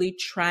they're really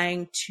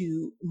trying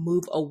to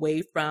move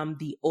away from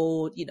the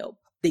old,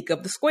 think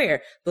of the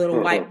Square, the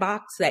little white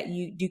box that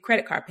you do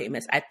credit card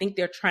payments. I think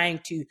they're trying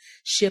to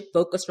shift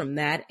focus from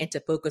that and to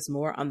focus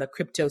more on the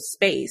crypto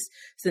space,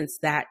 since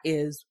that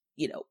is,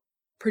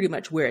 pretty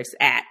much where it's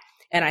at.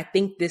 And I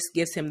think this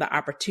gives him the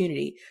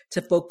opportunity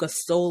to focus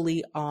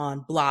solely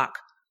on Block.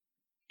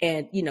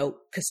 And,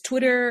 because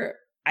Twitter,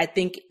 I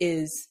think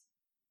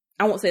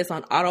I won't say it's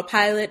on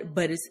autopilot,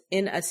 but it's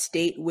in a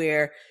state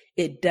where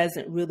it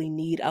doesn't really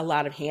need a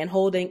lot of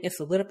hand-holding. It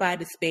solidified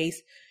the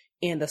space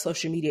in the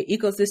social media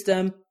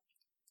ecosystem.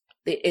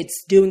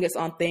 It's doing its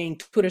own thing.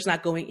 Twitter's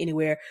not going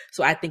anywhere.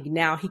 So I think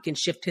now he can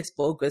shift his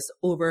focus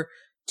over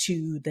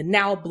to the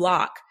now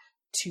Block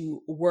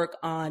to work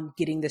on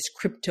getting this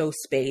crypto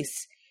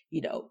space,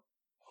 really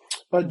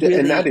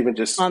and not even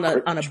just on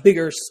a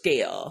bigger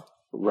scale.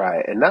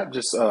 Right. And not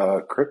just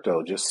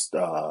crypto, just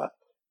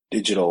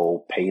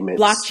digital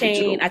payments.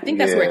 Blockchain. I think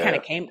that's where it kind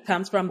of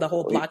comes from, the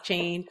whole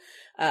blockchain.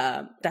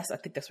 I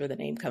think that's where the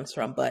name comes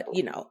from, but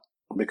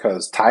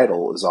because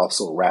Tidal is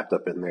also wrapped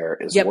up in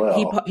there as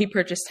well. He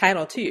purchased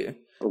Tidal too.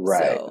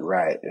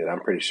 Right. And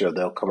I'm pretty sure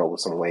they'll come up with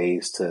some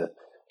ways to,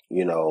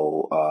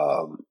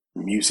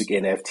 music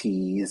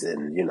NFTs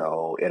and,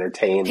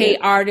 entertainment. Pay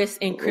artists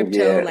in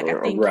crypto. Yeah, like I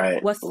think,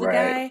 right, what's the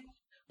guy?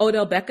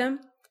 Odell Beckham.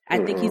 I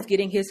think he's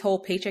getting his whole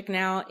paycheck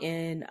now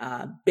in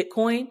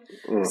Bitcoin.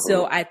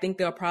 So I think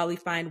they'll probably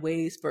find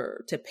ways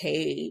to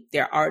pay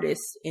their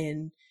artists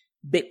in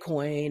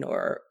Bitcoin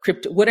or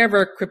crypto,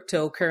 whatever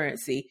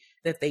cryptocurrency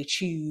that they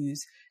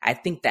choose. I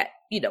think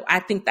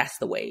that's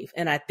the wave.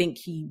 And I think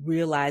he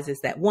realizes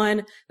that,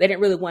 one, they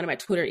didn't really want him at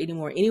Twitter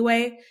anymore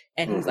anyway.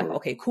 And he's like,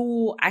 okay,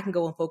 cool. I can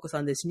go and focus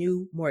on this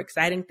new, more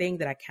exciting thing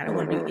that I kind of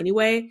want to do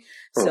anyway.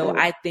 So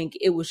I think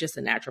it was just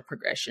a natural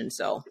progression.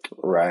 So.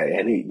 Right.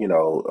 And he,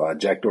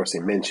 Jack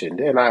Dorsey mentioned,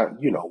 and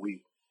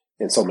we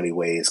in so many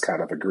ways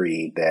kind of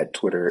agreed that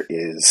Twitter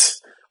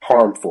is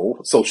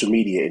harmful. Social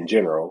media in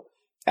general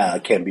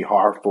can be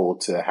harmful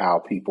to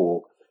how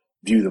people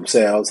view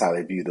themselves, how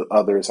they view the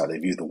others, how they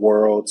view the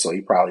world. So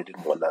he probably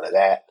didn't want none of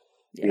that.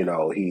 Yeah.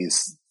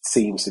 He's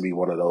seems to be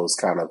one of those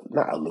kind of,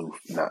 not aloof,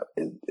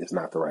 it's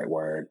not the right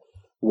word.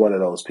 One of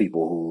those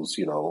people who's,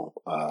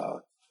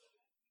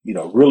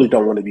 really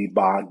don't want to be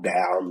bogged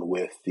down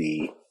with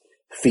the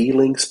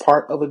feelings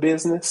part of a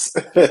business.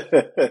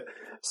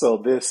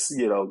 So this,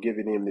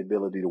 giving him the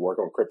ability to work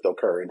on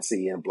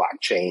cryptocurrency and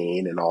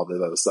blockchain and all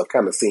this other stuff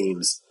kind of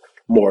seems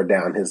more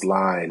down his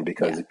line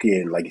because,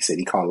 again, like you said,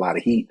 he caught a lot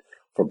of heat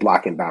for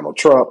blocking Donald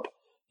Trump.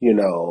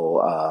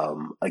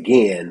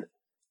 Again,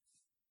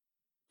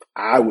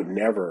 I would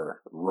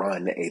never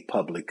run a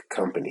public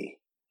company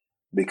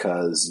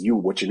because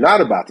what you're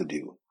not about to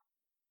do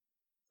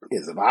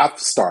is, if I've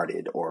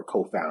started or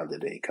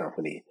co-founded a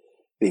company,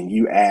 then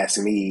you ask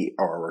me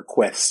or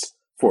request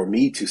for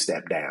me to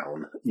step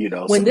down,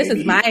 When so this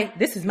is mine.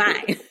 This is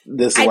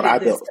what I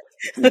built.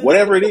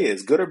 Whatever it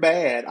is, good or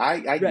bad,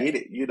 I get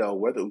it,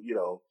 whether,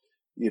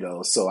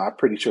 so I'm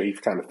pretty sure he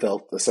kind of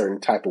felt a certain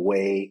type of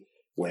way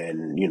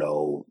when,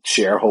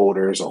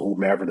 shareholders or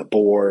whomever, the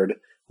board,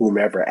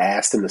 whomever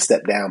asked him to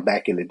step down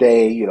back in the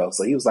day,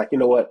 so he was like, you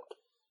know what?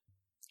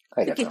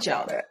 I ain't got time for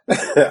all that.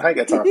 I ain't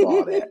got time for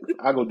all that.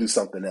 I'll go do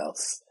something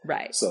else.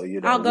 Right. So,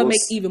 I'll go make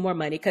even more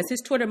money because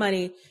his Twitter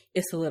money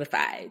is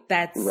solidified.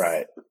 That's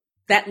right.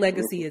 That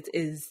legacy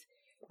is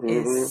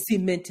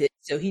cemented.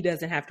 So he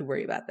doesn't have to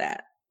worry about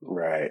that.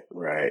 Right.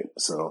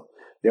 So,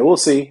 yeah, we'll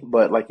see.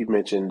 But like you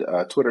mentioned,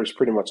 Twitter is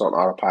pretty much on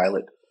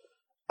autopilot.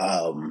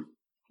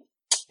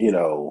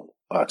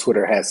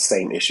 Twitter has the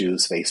same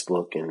issues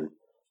Facebook and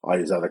all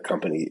these other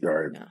companies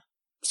or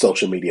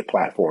social media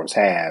platforms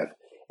have.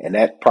 And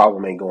that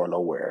problem ain't going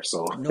nowhere.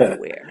 So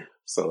nowhere.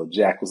 So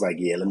Jack was like,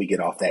 yeah, let me get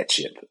off that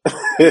ship.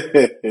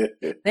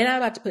 They're not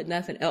about to put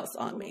nothing else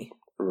on me.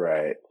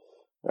 Right.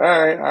 All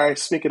right.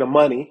 Speaking of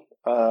money,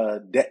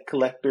 debt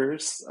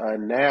collectors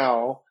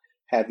now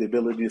have the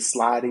ability to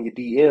slide in your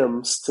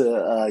DMs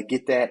to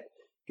get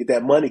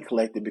that money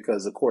collected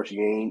because, of course,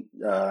 you're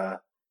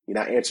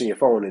not answering your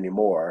phone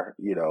anymore.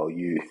 You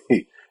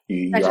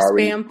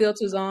already spam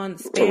filters on,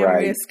 spam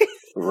risk.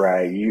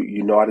 Right.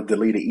 You know how to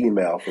delete an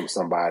email from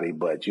somebody,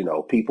 but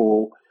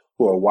people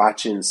who are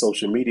watching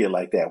social media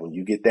like that, when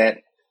you get that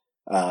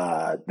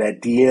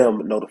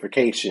DM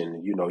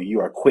notification, you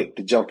are quick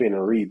to jump in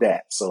and read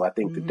that. So I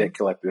think the debt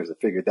collectors have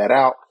figured that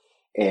out.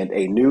 And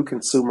a new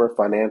Consumer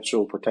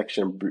Financial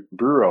Protection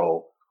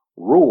Bureau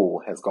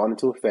rule has gone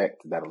into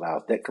effect that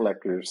allows debt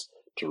collectors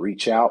to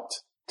reach out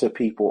to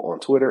people on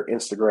Twitter,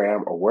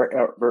 Instagram, or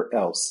wherever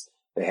else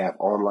they have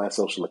online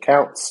social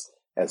accounts,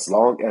 as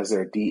long as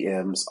their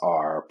DMs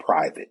are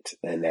private.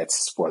 And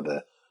that's for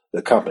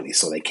the company.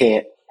 So they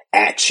can't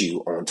at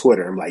you on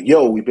Twitter and like,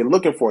 yo, we've been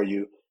looking for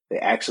you. They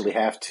actually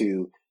have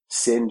to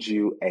send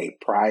you a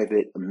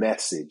private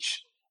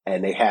message,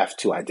 and they have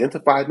to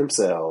identify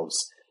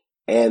themselves,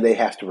 and they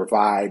have to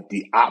provide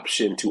the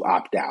option to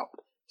opt out.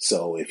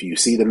 So if you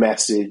see the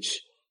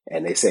message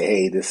and they say,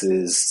 hey, this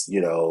is,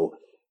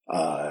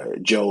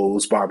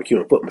 Joe's Barbecue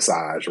and Foot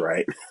Massage,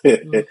 right?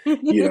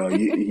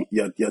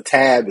 Your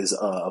tab is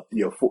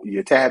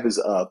your tab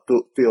is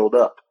filled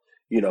up.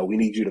 We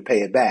need you to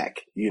pay it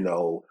back.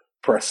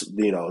 Press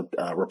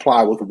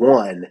reply with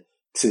 1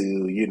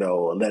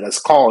 to let us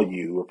call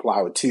you.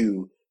 Reply with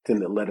 2 to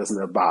let us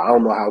know about. I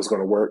don't know how it's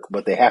going to work,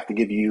 but they have to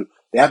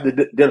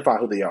identify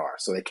who they are.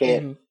 So they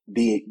can't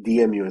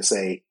DM you and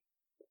say,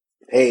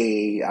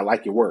 hey, I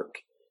like your work.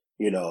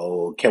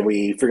 Can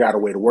we figure out a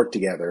way to work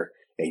together?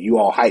 And you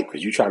all hype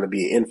because you're trying to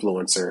be an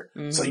influencer.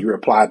 So you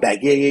reply back,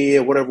 yeah,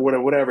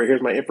 whatever.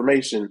 Here's my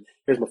information.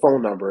 Here's my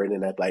phone number. And then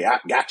they're like, I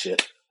gotcha.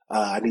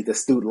 I need the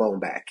student loan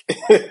back.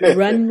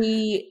 Run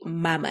me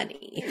my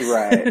money.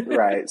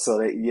 Right. So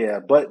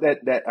but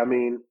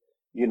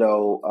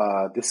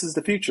this is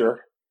the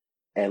future.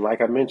 And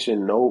like I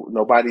mentioned,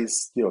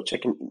 nobody's,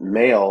 checking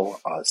mail,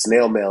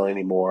 snail mail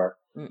anymore.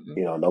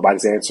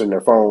 Nobody's answering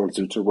their phones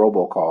due to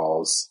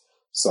robocalls.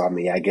 So,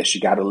 I guess you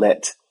got to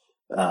let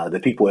the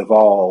people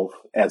evolve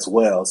as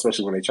well,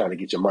 especially when they're trying to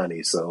get your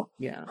money. So,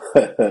 yeah.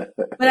 But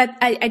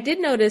I did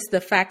notice the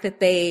fact that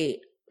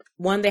they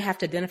one, they have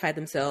to identify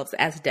themselves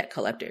as a debt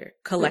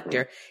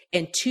collector,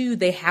 and two,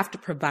 they have to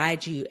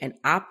provide you an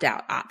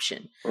opt-out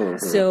option.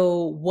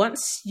 So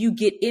once you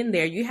get in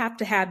there, you have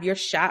to have your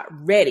shot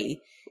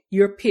ready,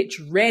 your pitch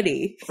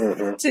ready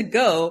to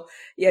go.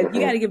 Yeah, you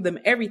got to give them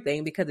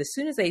everything, because as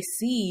soon as they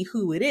see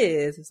who it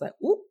is, it's like,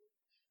 oop,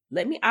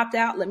 let me opt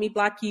out, let me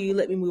block you,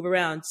 let me move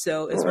around.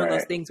 So it's one of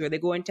those things where they're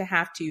going to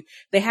have to,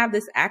 they have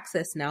this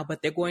access now,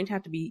 but they're going to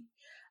have to be,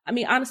 I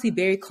mean, honestly,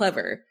 very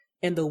clever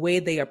in the way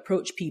they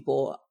approach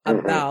people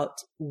about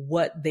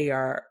what they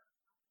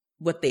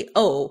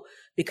owe,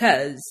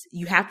 because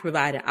you have to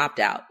provide an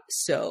opt-out.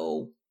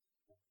 So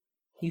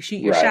you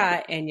shoot your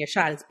shot and your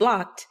shot is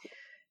blocked,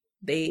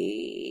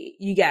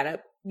 you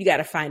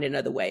gotta find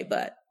another way.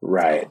 But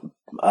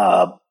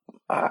I've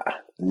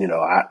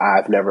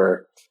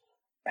never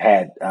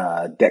had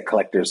debt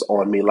collectors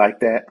on me like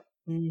that.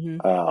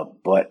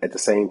 But at the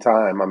same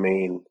time, I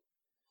mean,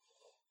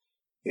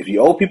 if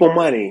you owe people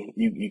money,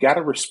 you got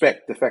to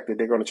respect the fact that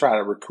they're going to try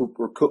to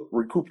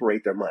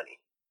recuperate their money,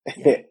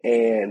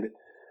 and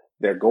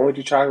they're going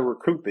to try to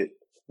recoup it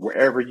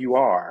wherever you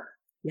are.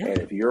 And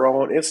if you're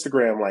on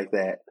Instagram like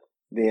that,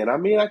 then I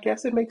mean, I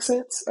guess it makes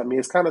sense. I mean,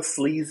 it's kind of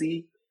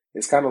sleazy.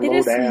 It's kind of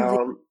low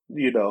down,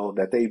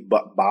 that they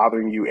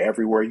bothering you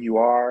everywhere you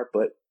are.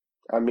 But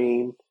I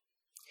mean,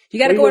 you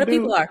got to go where the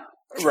people are.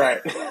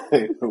 Right.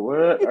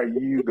 What are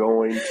you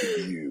going to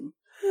do?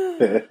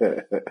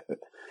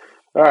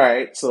 All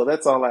right. So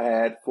that's all I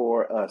had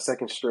for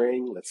Second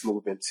String. Let's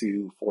move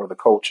into For the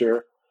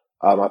Culture.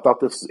 I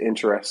thought this was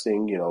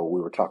interesting. We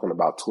were talking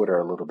about Twitter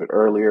a little bit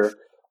earlier.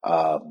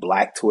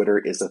 Black Twitter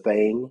is a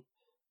thing.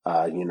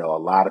 A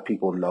lot of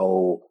people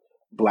know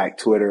Black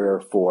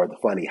Twitter for the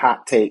funny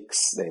hot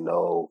takes. They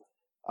know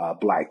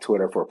Black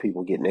Twitter for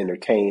people getting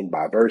entertained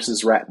by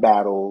versus rap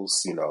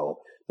battles,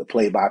 the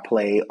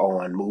play-by-play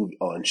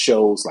on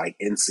shows like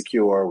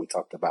Insecure. We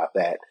talked about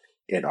that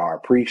in our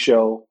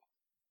pre-show.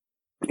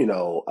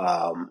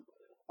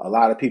 A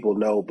lot of people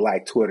know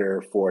Black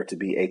Twitter for it to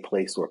be a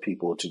place where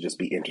people to just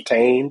be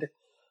entertained.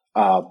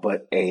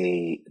 But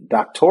a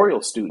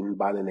doctoral student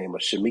by the name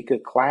of Shamika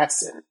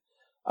Klassen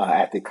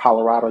at the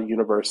Colorado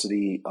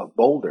University of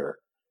Boulder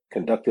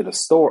conducted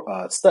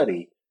a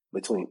study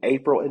between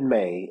April and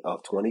May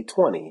of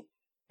 2020,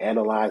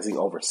 analyzing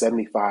over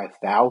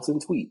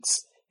 75,000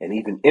 tweets and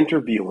even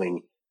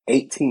interviewing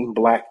 18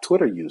 Black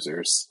Twitter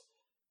users.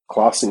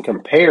 Klassen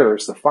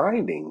compares the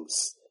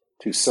findings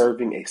to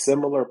serving a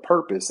similar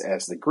purpose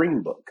as the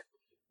Green Book.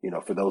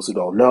 For those who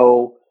don't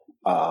know,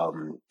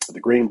 the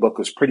Green Book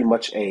was pretty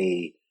much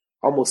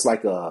almost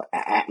like a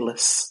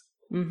atlas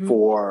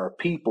for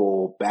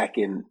people back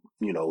in,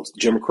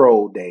 Jim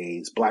Crow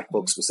days, Black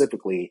folks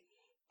specifically,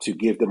 to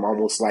give them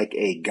almost like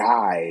a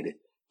guide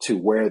to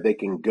where they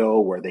can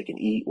go, where they can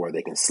eat, where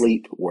they can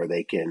sleep, where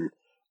they can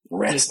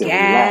rest and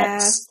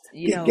relax,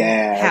 get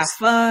gas, have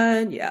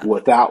fun,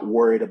 without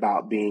worried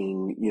about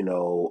being,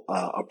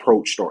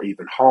 approached or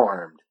even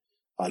harmed.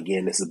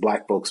 Again, this is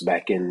Black folks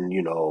back in,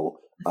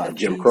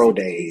 Jim Crow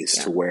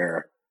days, to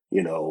where,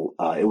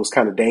 it was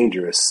kind of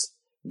dangerous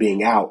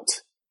being out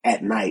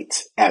at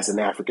night as an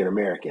African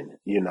American,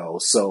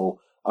 So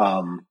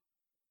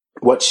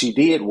what she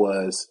did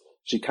was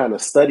she kind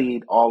of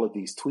studied all of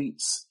these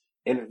tweets,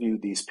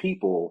 interviewed these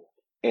people,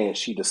 and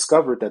she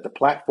discovered that the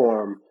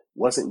platform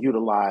wasn't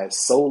utilized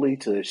solely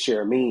to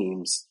share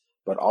memes,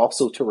 but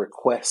also to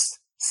request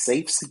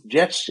safe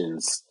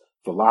suggestions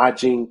for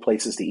lodging,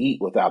 places to eat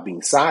without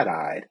being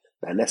side-eyed,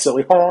 not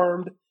necessarily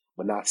harmed,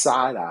 but not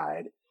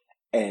side-eyed,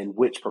 and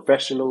which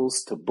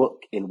professionals to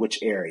book in which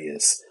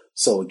areas.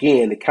 So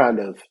again, it kind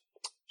of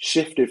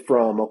shifted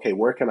from, okay,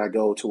 where can I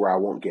go to where I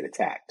won't get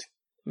attacked?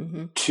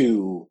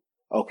 To,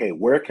 okay,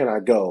 where can I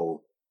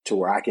go to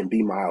where I can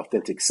be my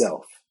authentic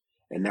self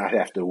and not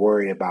have to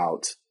worry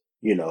about,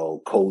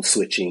 code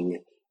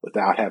switching,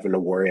 without having to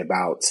worry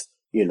about,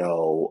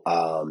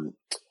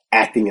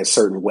 acting a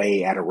certain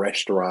way at a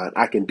restaurant.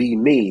 I can be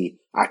me.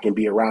 I can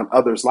be around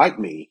others like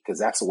me, because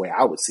that's the way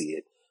I would see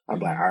it. I'm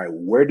like, all right,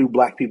 where do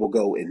Black people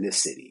go in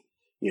this city?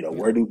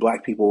 Where do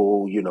Black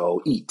people,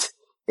 eat?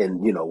 And,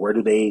 where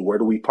do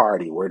we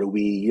party? Where do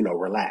we,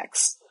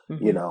 relax?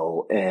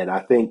 And I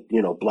think,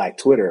 Black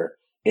Twitter,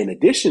 in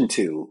addition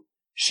to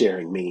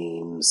sharing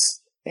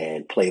memes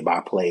and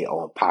play-by-play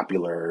on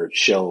popular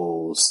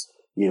shows,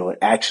 it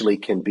actually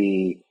can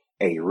be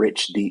a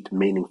rich, deep,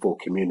 meaningful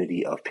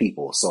community of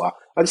people. So I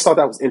just thought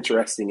that was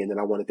interesting. And then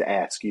I wanted to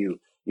ask you,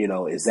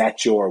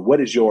 what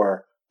is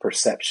your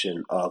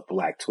perception of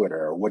Black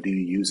Twitter? Or what do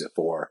you use it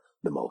for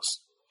the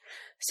most?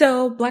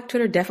 So Black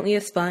Twitter definitely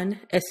is fun,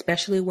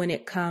 especially when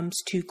it comes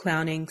to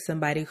clowning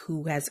somebody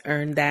who has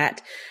earned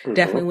that.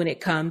 Definitely when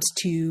it comes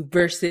to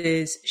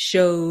versus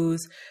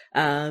shows,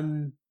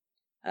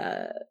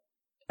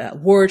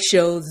 award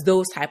shows,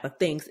 those type of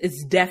things.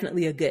 It's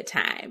definitely a good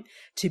time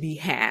to be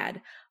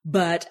had.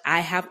 But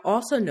I have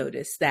also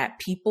noticed that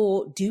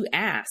people do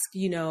ask,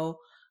 we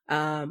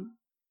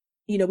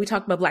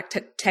talked about Black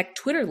Tech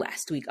Twitter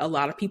last week. A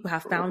lot of people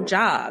have found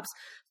jobs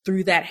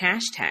through that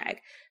hashtag.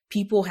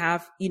 people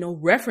have,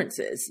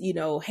 references,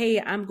 hey,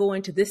 I'm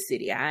going to this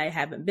city. I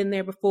haven't been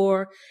there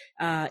before.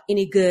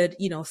 Any good,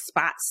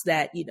 spots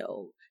that,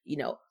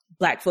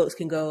 Black folks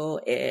can go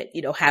and,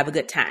 have a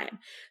good time.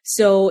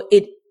 So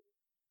it,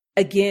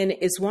 again,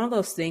 it's one of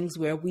those things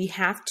where we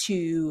have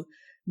to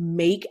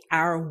make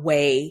our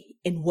way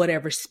in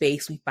whatever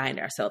space we find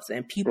ourselves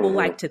in. People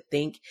like to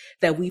think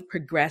that we've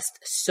progressed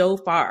so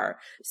far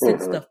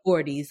since the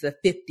 40s, the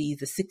 50s,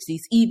 the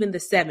 60s, even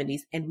the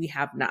 70s, and we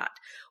have not.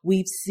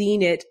 We've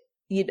seen it,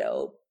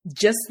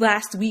 just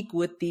last week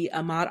with the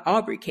Ahmaud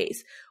Arbery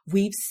case.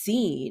 We've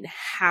seen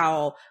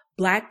how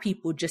Black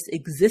people just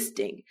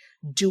existing,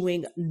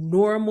 doing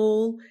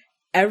normal,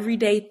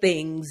 everyday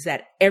things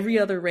that every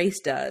other race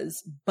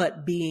does,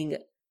 but being,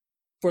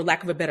 for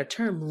lack of a better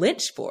term,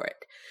 lynched for it.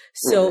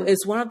 So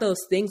it's one of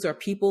those things where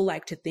people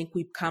like to think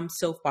we've come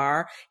so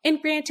far.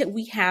 And granted,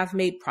 we have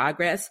made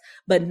progress,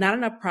 but not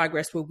enough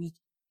progress where we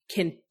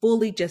can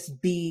fully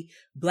just be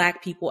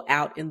Black people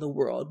out in the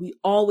world. We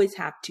always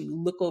have to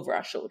look over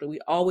our shoulder. We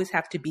always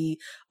have to be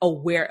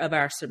aware of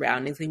our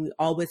surroundings, and we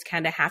always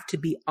kind of have to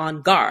be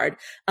on guard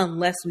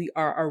unless we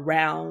are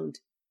around,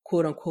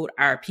 quote unquote,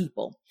 our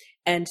people.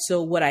 And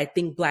so what I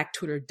think Black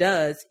Twitter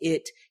does,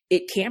 it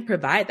can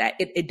provide that.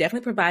 It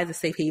definitely provides a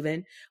safe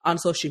haven on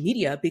social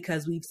media,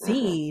 because we've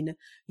seen,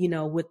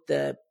 with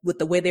the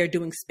way they're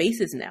doing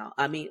spaces now.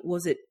 I mean,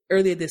 was it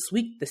earlier this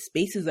week, the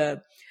spaces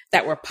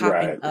that were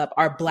popping up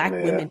are Black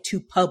women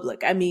too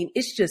public? I mean,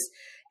 it's just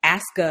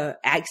ask a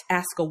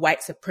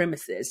white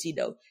supremacist,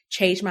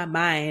 change my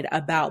mind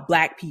about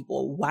Black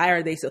people. Why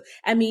are they so?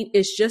 I mean,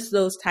 it's just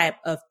those type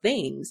of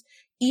things.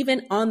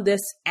 Even on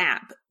this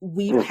app,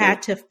 we've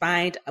had to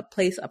find a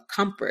place of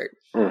comfort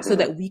so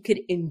that we could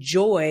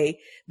enjoy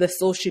the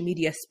social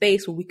media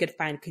space where we could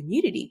find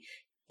community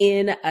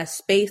in a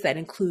space that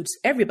includes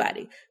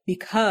everybody,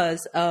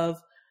 because of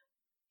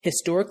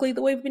historically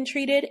the way we've been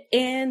treated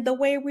and the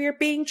way we're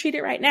being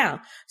treated right now.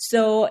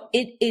 So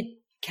it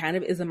kind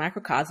of is a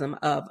microcosm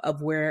of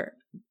where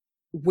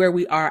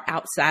we are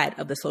outside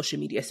of the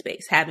social media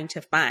space, having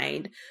to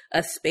find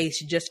a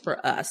space just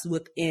for us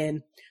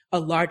within a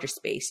larger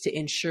space to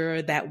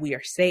ensure that we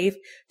are safe,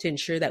 to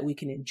ensure that we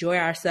can enjoy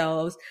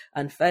ourselves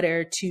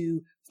unfettered,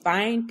 to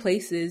find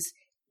places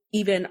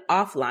even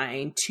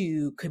offline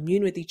to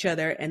commune with each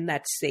other, and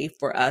that's safe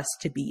for us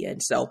to be in.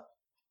 So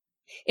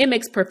it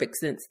makes perfect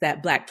sense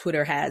that Black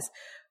Twitter has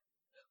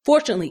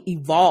fortunately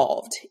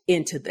evolved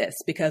into this,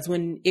 because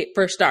when it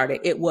first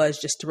started, it was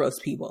just to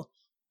roast people.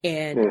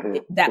 And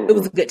it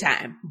was a good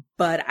time.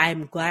 But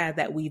I'm glad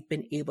that we've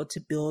been able to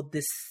build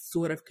this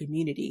sort of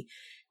community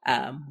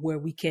where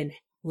we can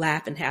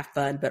laugh and have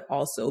fun, but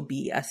also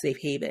be a safe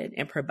haven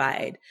and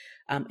provide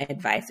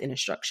advice and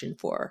instruction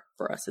for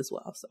us as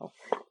well. So,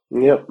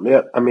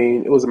 Yep. I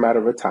mean, it was a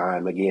matter of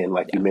time. Again,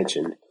 like you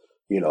mentioned,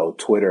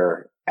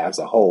 Twitter as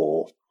a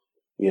whole,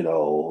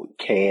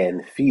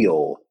 can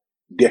feel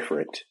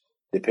different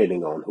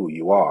depending on who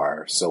you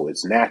are. So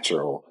it's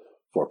natural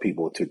for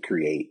people to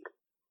create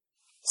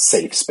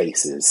safe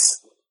spaces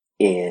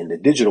in the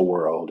digital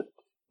world,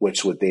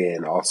 which would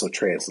then also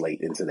translate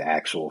into the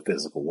actual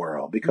physical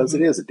world, because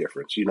it is a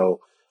difference.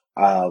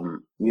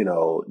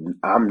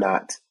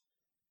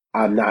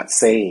 I'm not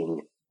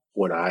saying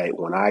when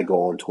I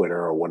go on Twitter,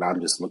 or when I'm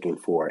just looking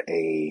for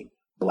a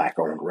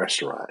Black-owned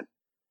restaurant,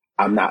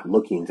 I'm not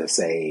looking to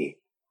say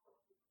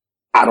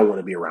I don't want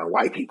to be around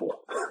white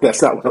people.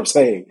 That's not what I'm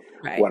saying.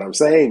 Right. What I'm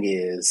saying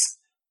is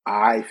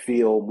I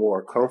feel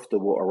more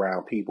comfortable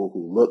around people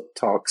who look,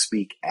 talk,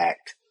 speak,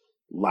 act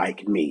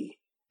like me.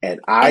 And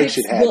I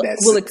should have that.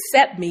 Will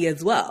accept me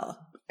as well.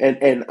 And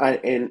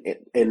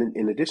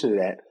in addition to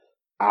that,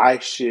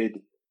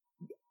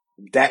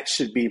 that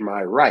should be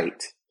my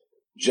right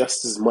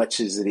just as much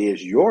as it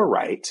is your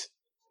right,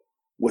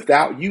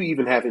 without you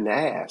even having to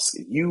ask.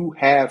 You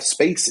have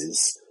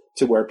spaces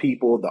to where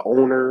people, the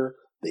owner,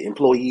 the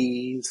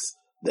employees,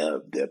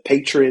 the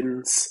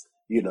patrons,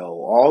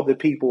 all the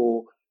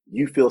people,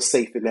 you feel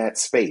safe in that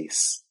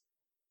space.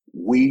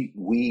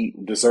 We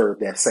deserve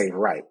that same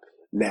right.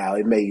 Now,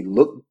 it may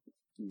look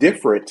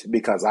different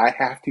because I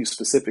have to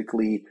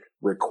specifically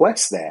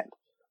request that,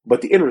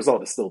 but the end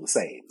result is still the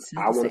same.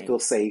 I want to feel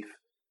safe.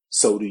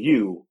 So do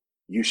you.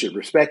 You should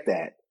respect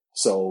that.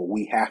 So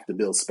we have to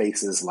build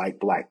spaces like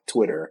Black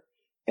Twitter.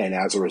 And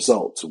as a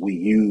result, we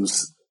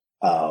use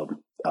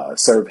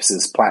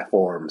services,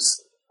 platforms,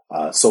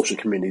 social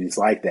communities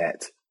like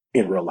that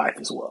in real life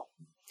as well.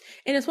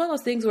 And it's one of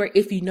those things where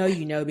if you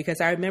know,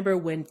 because I remember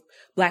when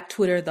Black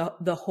Twitter,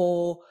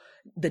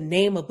 the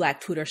name of Black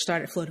Twitter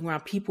started floating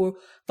around, people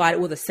thought it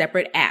was a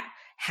separate app.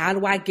 How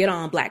do I get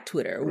on Black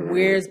Twitter?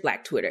 Where's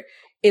Black Twitter?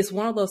 It's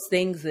one of those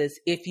things is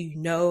if you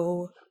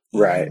know,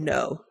 right. You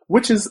know.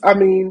 Which is,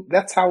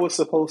 that's how it's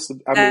supposed to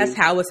be. That's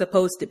how it's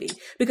supposed to be.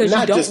 Because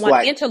you don't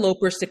want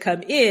interlopers to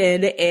come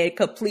in and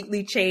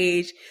completely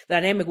change the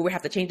dynamic where we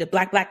have to change the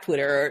Black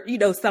Twitter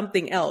or,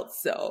 something else.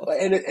 So,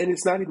 and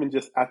it's not even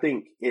just, I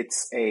think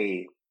it's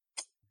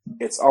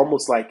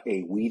almost like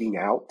a weeding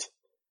out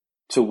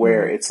to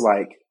where it's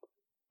like,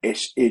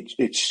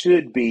 it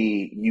should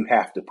be, you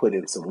have to put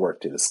in some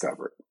work to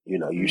discover it. You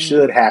know, you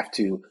should have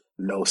to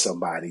know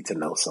somebody to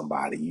know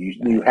somebody.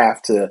 You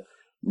have to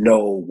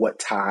know what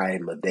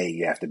time of day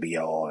you have to be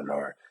on,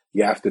 or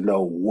you have to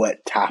know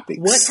what topics,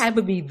 what type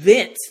of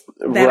events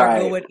that are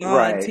going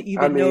on to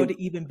even know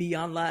to even be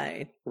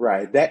online.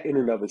 Right. That in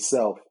and of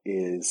itself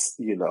is,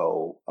 you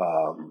know,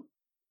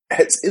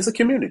 it's a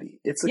community.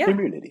 It's a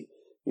community,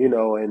 you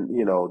know, and,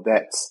 you know,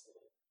 that's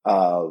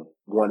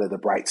one of the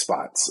bright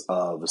spots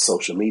of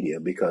social media,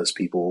 because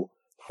people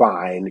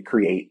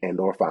create and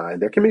or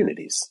find their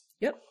communities.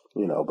 Yep.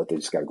 You know, but they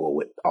just got to go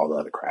with all the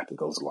other crap that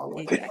goes along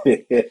with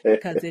it.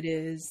 Because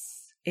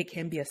it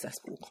can be a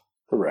cesspool.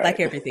 Right. Like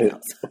everything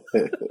else.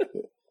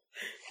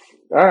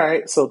 All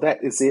right. So that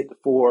is it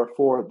for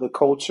the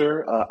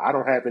culture. I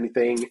don't have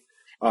anything.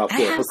 I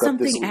have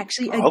something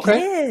actually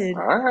again.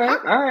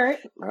 All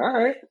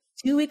right.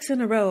 2 weeks in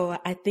a row,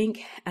 I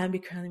think I'm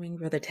becoming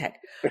Brother Tech.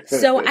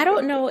 So I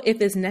don't know if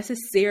it's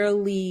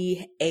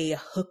necessarily a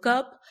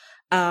hookup,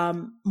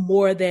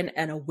 more than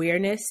an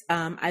awareness.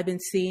 I've been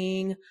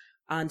seeing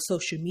on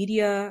social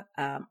media,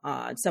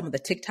 on some of the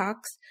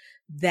TikToks,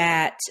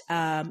 that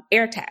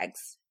AirTags,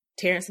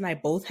 Terrence and I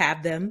both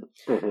have them.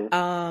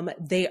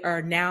 They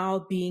are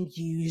now being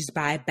used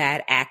by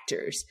bad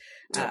actors.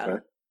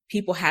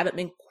 People haven't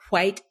been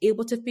quite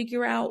able to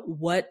figure out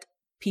what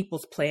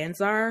people's plans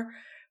are,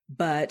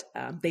 but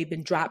they've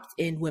been dropped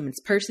in women's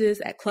purses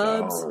at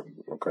clubs,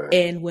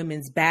 in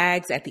women's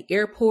bags at the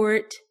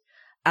airport.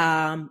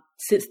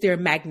 Since they're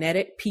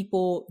magnetic,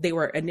 they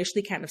were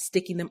initially kind of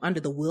sticking them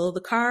under the wheel of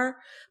the car,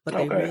 but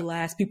they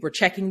realized people were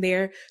checking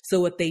there. So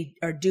what they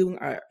are doing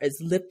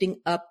is lifting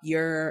up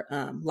your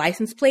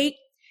license plate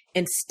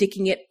and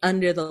sticking it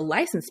under the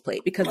license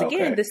plate. Because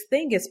again, this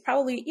thing is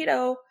probably, you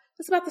know,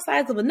 it's about the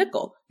size of a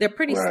nickel. They're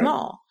pretty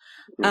small.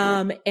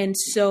 And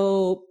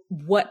so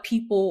what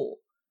people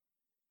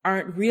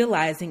aren't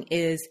realizing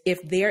is,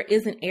 if there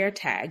is an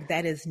AirTag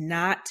that is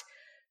not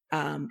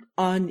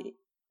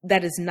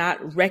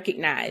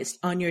recognized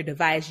on your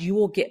device, you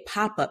will get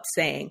pop-ups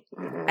saying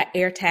an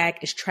AirTag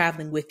is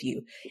traveling with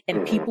you.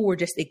 And people were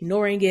just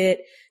ignoring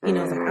it. You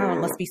know, it's like, oh,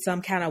 it must be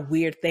some kind of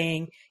weird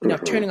thing, you know,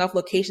 turning off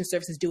location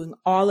services, doing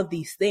all of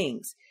these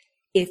things.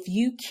 If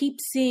you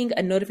keep seeing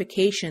a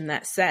notification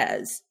that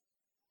says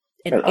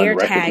an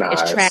AirTag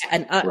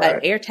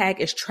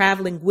is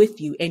traveling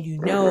with you, and you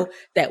know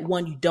that,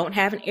 one, you don't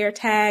have an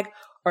AirTag,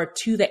 or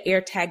two, the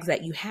AirTags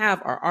that you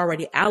have are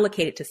already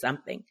allocated to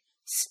something,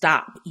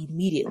 stop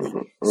immediately.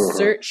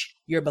 Search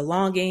your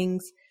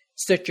belongings,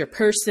 search your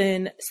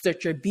person,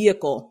 search your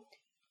vehicle.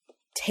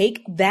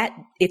 Take that.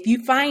 If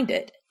you find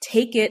it,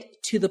 take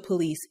it to the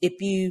police.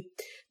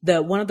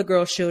 One of the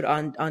girls showed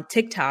on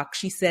TikTok,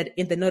 she said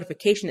in the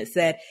notification, it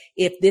said,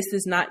 if this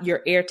is not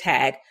your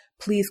AirTag,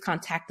 please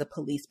contact the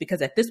police,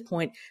 because at this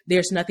point,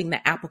 there's nothing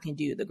that Apple can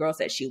do. The girl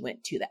said she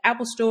went to the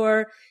Apple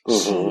store.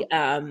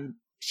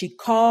 She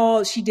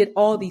called, she did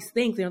all these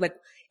things. They're like,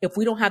 if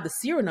we don't have the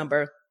serial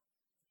number,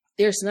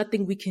 there's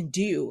nothing we can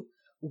do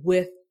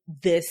with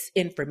this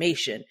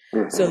information.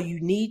 So you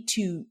need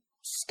to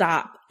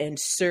stop and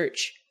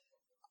search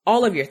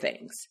all of your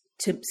things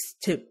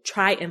to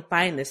try and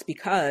find this,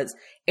 because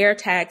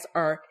AirTags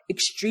are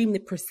extremely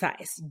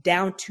precise,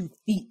 down to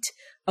feet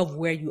of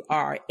where you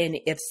are. And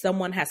if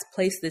someone has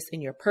placed this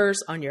in your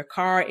purse, on your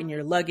car, in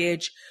your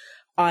luggage,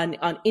 on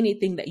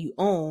anything that you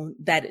own,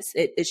 that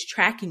it is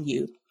tracking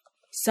you,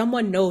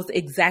 someone knows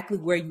exactly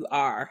where you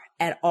are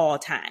at all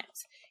times.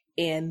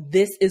 And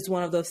this is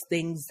one of those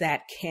things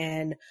that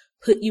can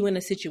put you in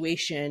a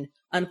situation,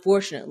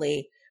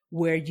 unfortunately,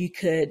 where you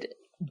could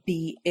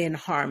be in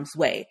harm's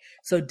way.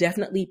 So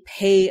definitely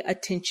pay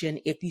attention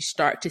if you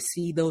start to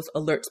see those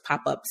alerts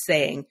pop up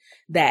saying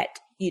that,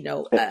 you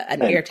know,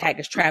 an AirTag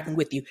is traveling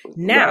with you.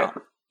 Now,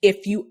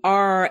 if you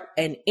are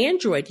an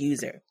Android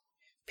user,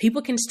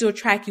 people can still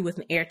track you with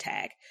an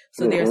AirTag.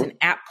 So there's an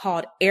app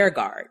called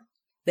AirGuard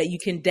that you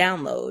can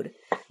download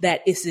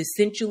that is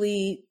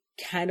essentially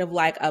kind of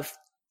like a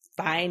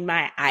Find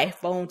My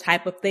iPhone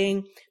type of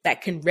thing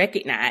that can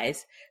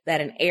recognize that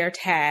an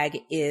AirTag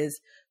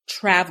is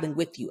traveling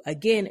with you.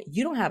 Again,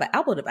 you don't have an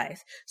Apple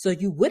device, so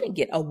you wouldn't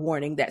get a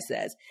warning that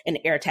says an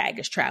AirTag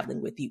is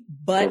traveling with you.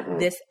 But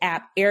this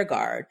app,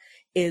 AirGuard,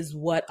 is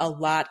what a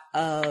lot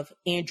of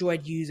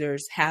Android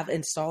users have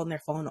installed on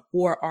their phone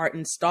or are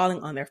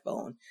installing on their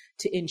phone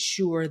to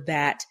ensure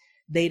that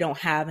they don't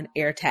have an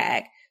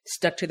AirTag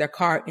stuck to their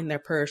car, in their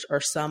purse, or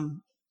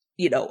some,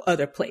 you know,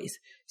 other place.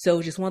 So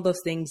just one of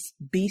those things,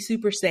 be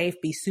super safe,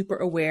 be super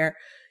aware.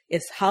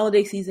 It's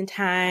holiday season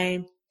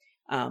time.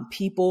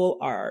 People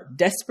are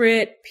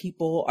desperate.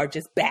 People are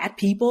just bad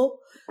people.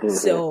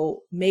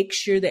 So make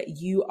sure that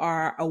you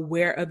are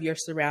aware of your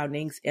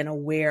surroundings and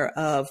aware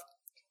of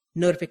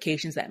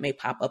notifications that may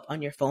pop up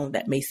on your phone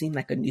that may seem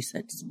like a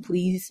nuisance.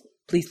 Please,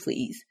 please,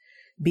 please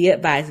be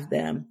advised of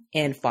them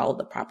and follow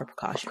the proper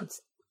precautions.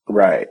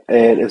 Right.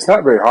 And it's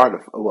not very hard to,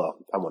 well,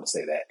 I want to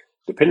say that.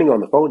 Depending on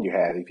the phone you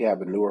have, if you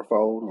have a newer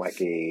phone, like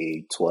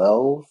a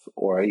 12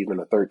 or even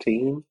a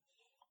 13,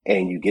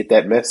 and you get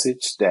that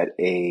message that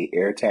a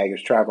AirTag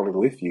is traveling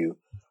with you,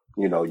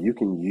 you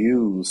can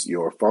use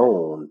your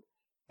phone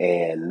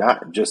and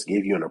not just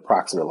give you an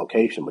approximate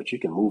location, but you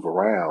can move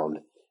around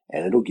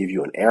and it'll give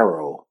you an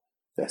arrow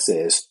that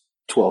says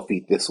 12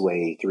 feet this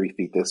way, 3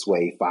 feet this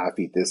way, 5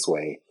 feet this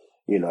way,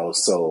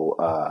 so,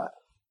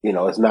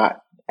 it's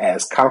not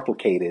as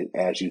complicated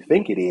as you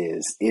think it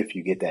is. If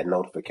you get that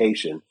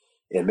notification,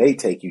 it may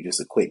take you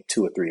just a quick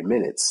 2 or 3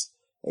 minutes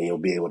and you'll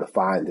be able to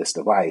find this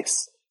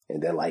device.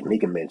 And then, like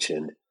Nika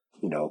mentioned,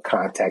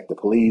 contact the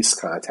police,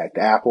 contact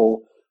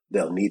Apple.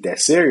 They'll need that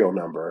serial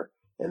number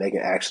and they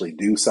can actually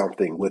do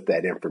something with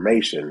that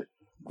information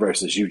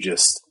versus you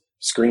just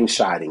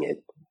screenshotting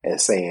it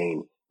and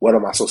saying, what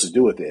am I supposed to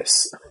do with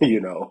this?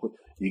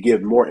 You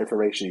give more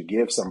information, you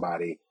give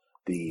somebody,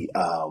 the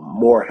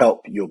more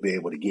help you'll be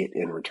able to get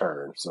in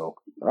return. So,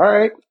 all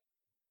right,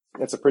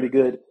 that's a pretty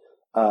good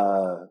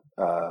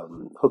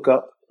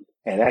hookup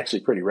and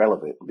actually pretty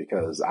relevant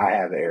because I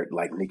have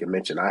like Nika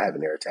mentioned, I have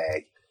an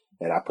AirTag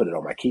and I put it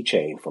on my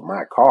keychain for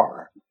my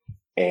car.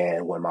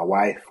 And when my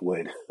wife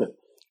would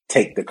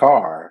take the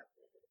car,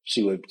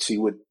 she would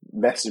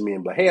message me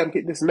and be like, hey, I'm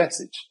getting this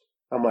message.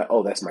 I'm like,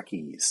 oh, that's my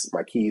keys.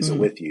 My keys are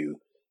with you.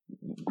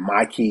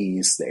 My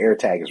keys, the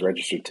AirTag is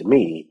registered to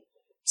me.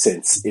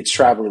 Since it's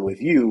traveling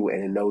with you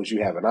and it knows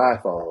you have an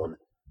iPhone,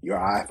 your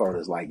iPhone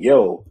is like,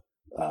 yo,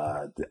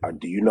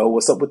 do you know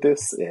what's up with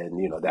this? And,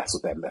 that's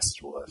what that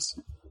message was.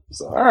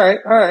 So, all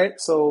right.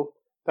 So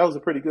that was a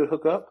pretty good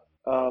hookup.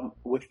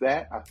 With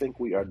that, I think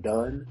we are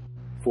done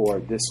for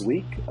this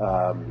week.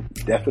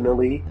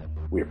 Definitely,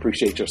 we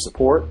appreciate your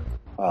support.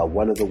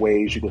 One of the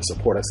ways you can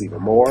support us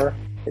even more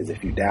is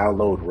if you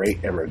download, rate,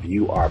 and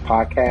review our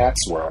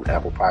podcasts. We're on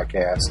Apple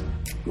Podcasts,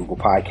 Google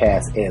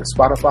Podcasts, and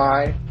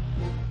Spotify.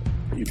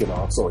 You can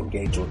also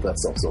engage with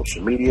us on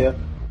social media.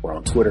 We're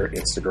on Twitter,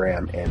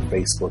 Instagram, and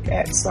Facebook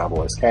at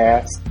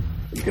SnobOScast.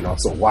 You can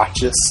also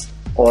watch us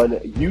on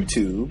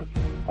YouTube.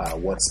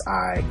 Once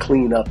I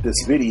clean up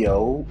this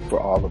video for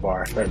all of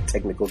our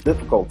technical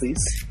difficulties,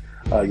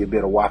 you'll be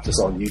able to watch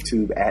us on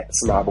YouTube at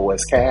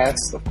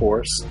SnobOScast. Of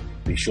course,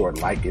 be sure to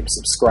like and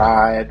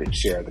subscribe and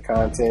share the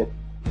content.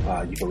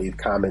 You can leave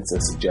comments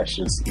and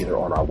suggestions either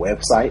on our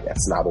website at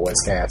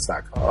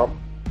snoboscast.com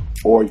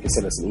or you can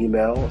send us an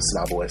email,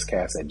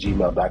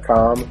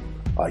 snoboscast@gmail.com.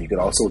 You can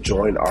also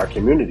join our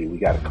community. We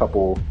got a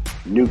couple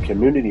new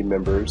community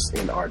members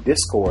in our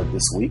Discord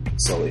this week.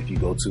 So if you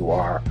go to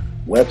our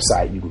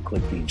website, you can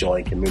click the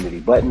Join Community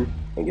button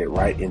and get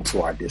right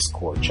into our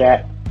Discord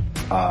chat.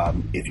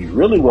 If you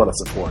really want to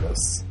support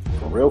us,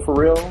 for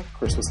real,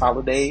 Christmas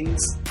holidays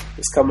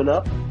is coming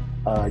up.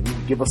 You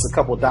can give us a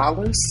couple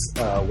dollars.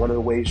 One of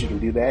the ways you can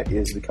do that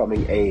is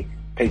becoming a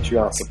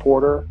Patreon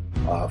supporter.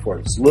 For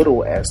as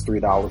little as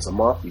 $3 a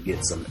month, you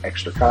get some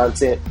extra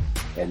content.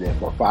 And then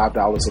for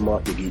 $5 a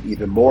month, you get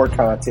even more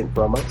content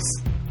from us.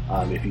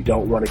 If you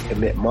don't want to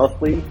commit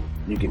monthly,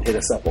 you can hit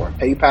us up on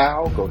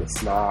PayPal. Go to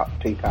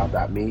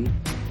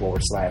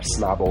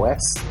paypal.me/snobos,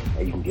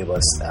 and you can give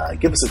us a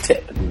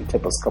tip. You can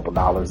tip us a couple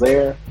dollars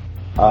there.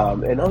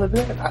 And other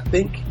than that, I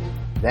think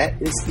that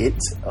is it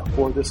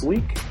for this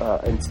week.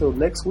 Until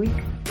next week,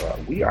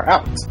 we are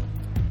out.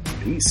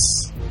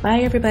 Peace.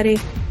 Bye, everybody.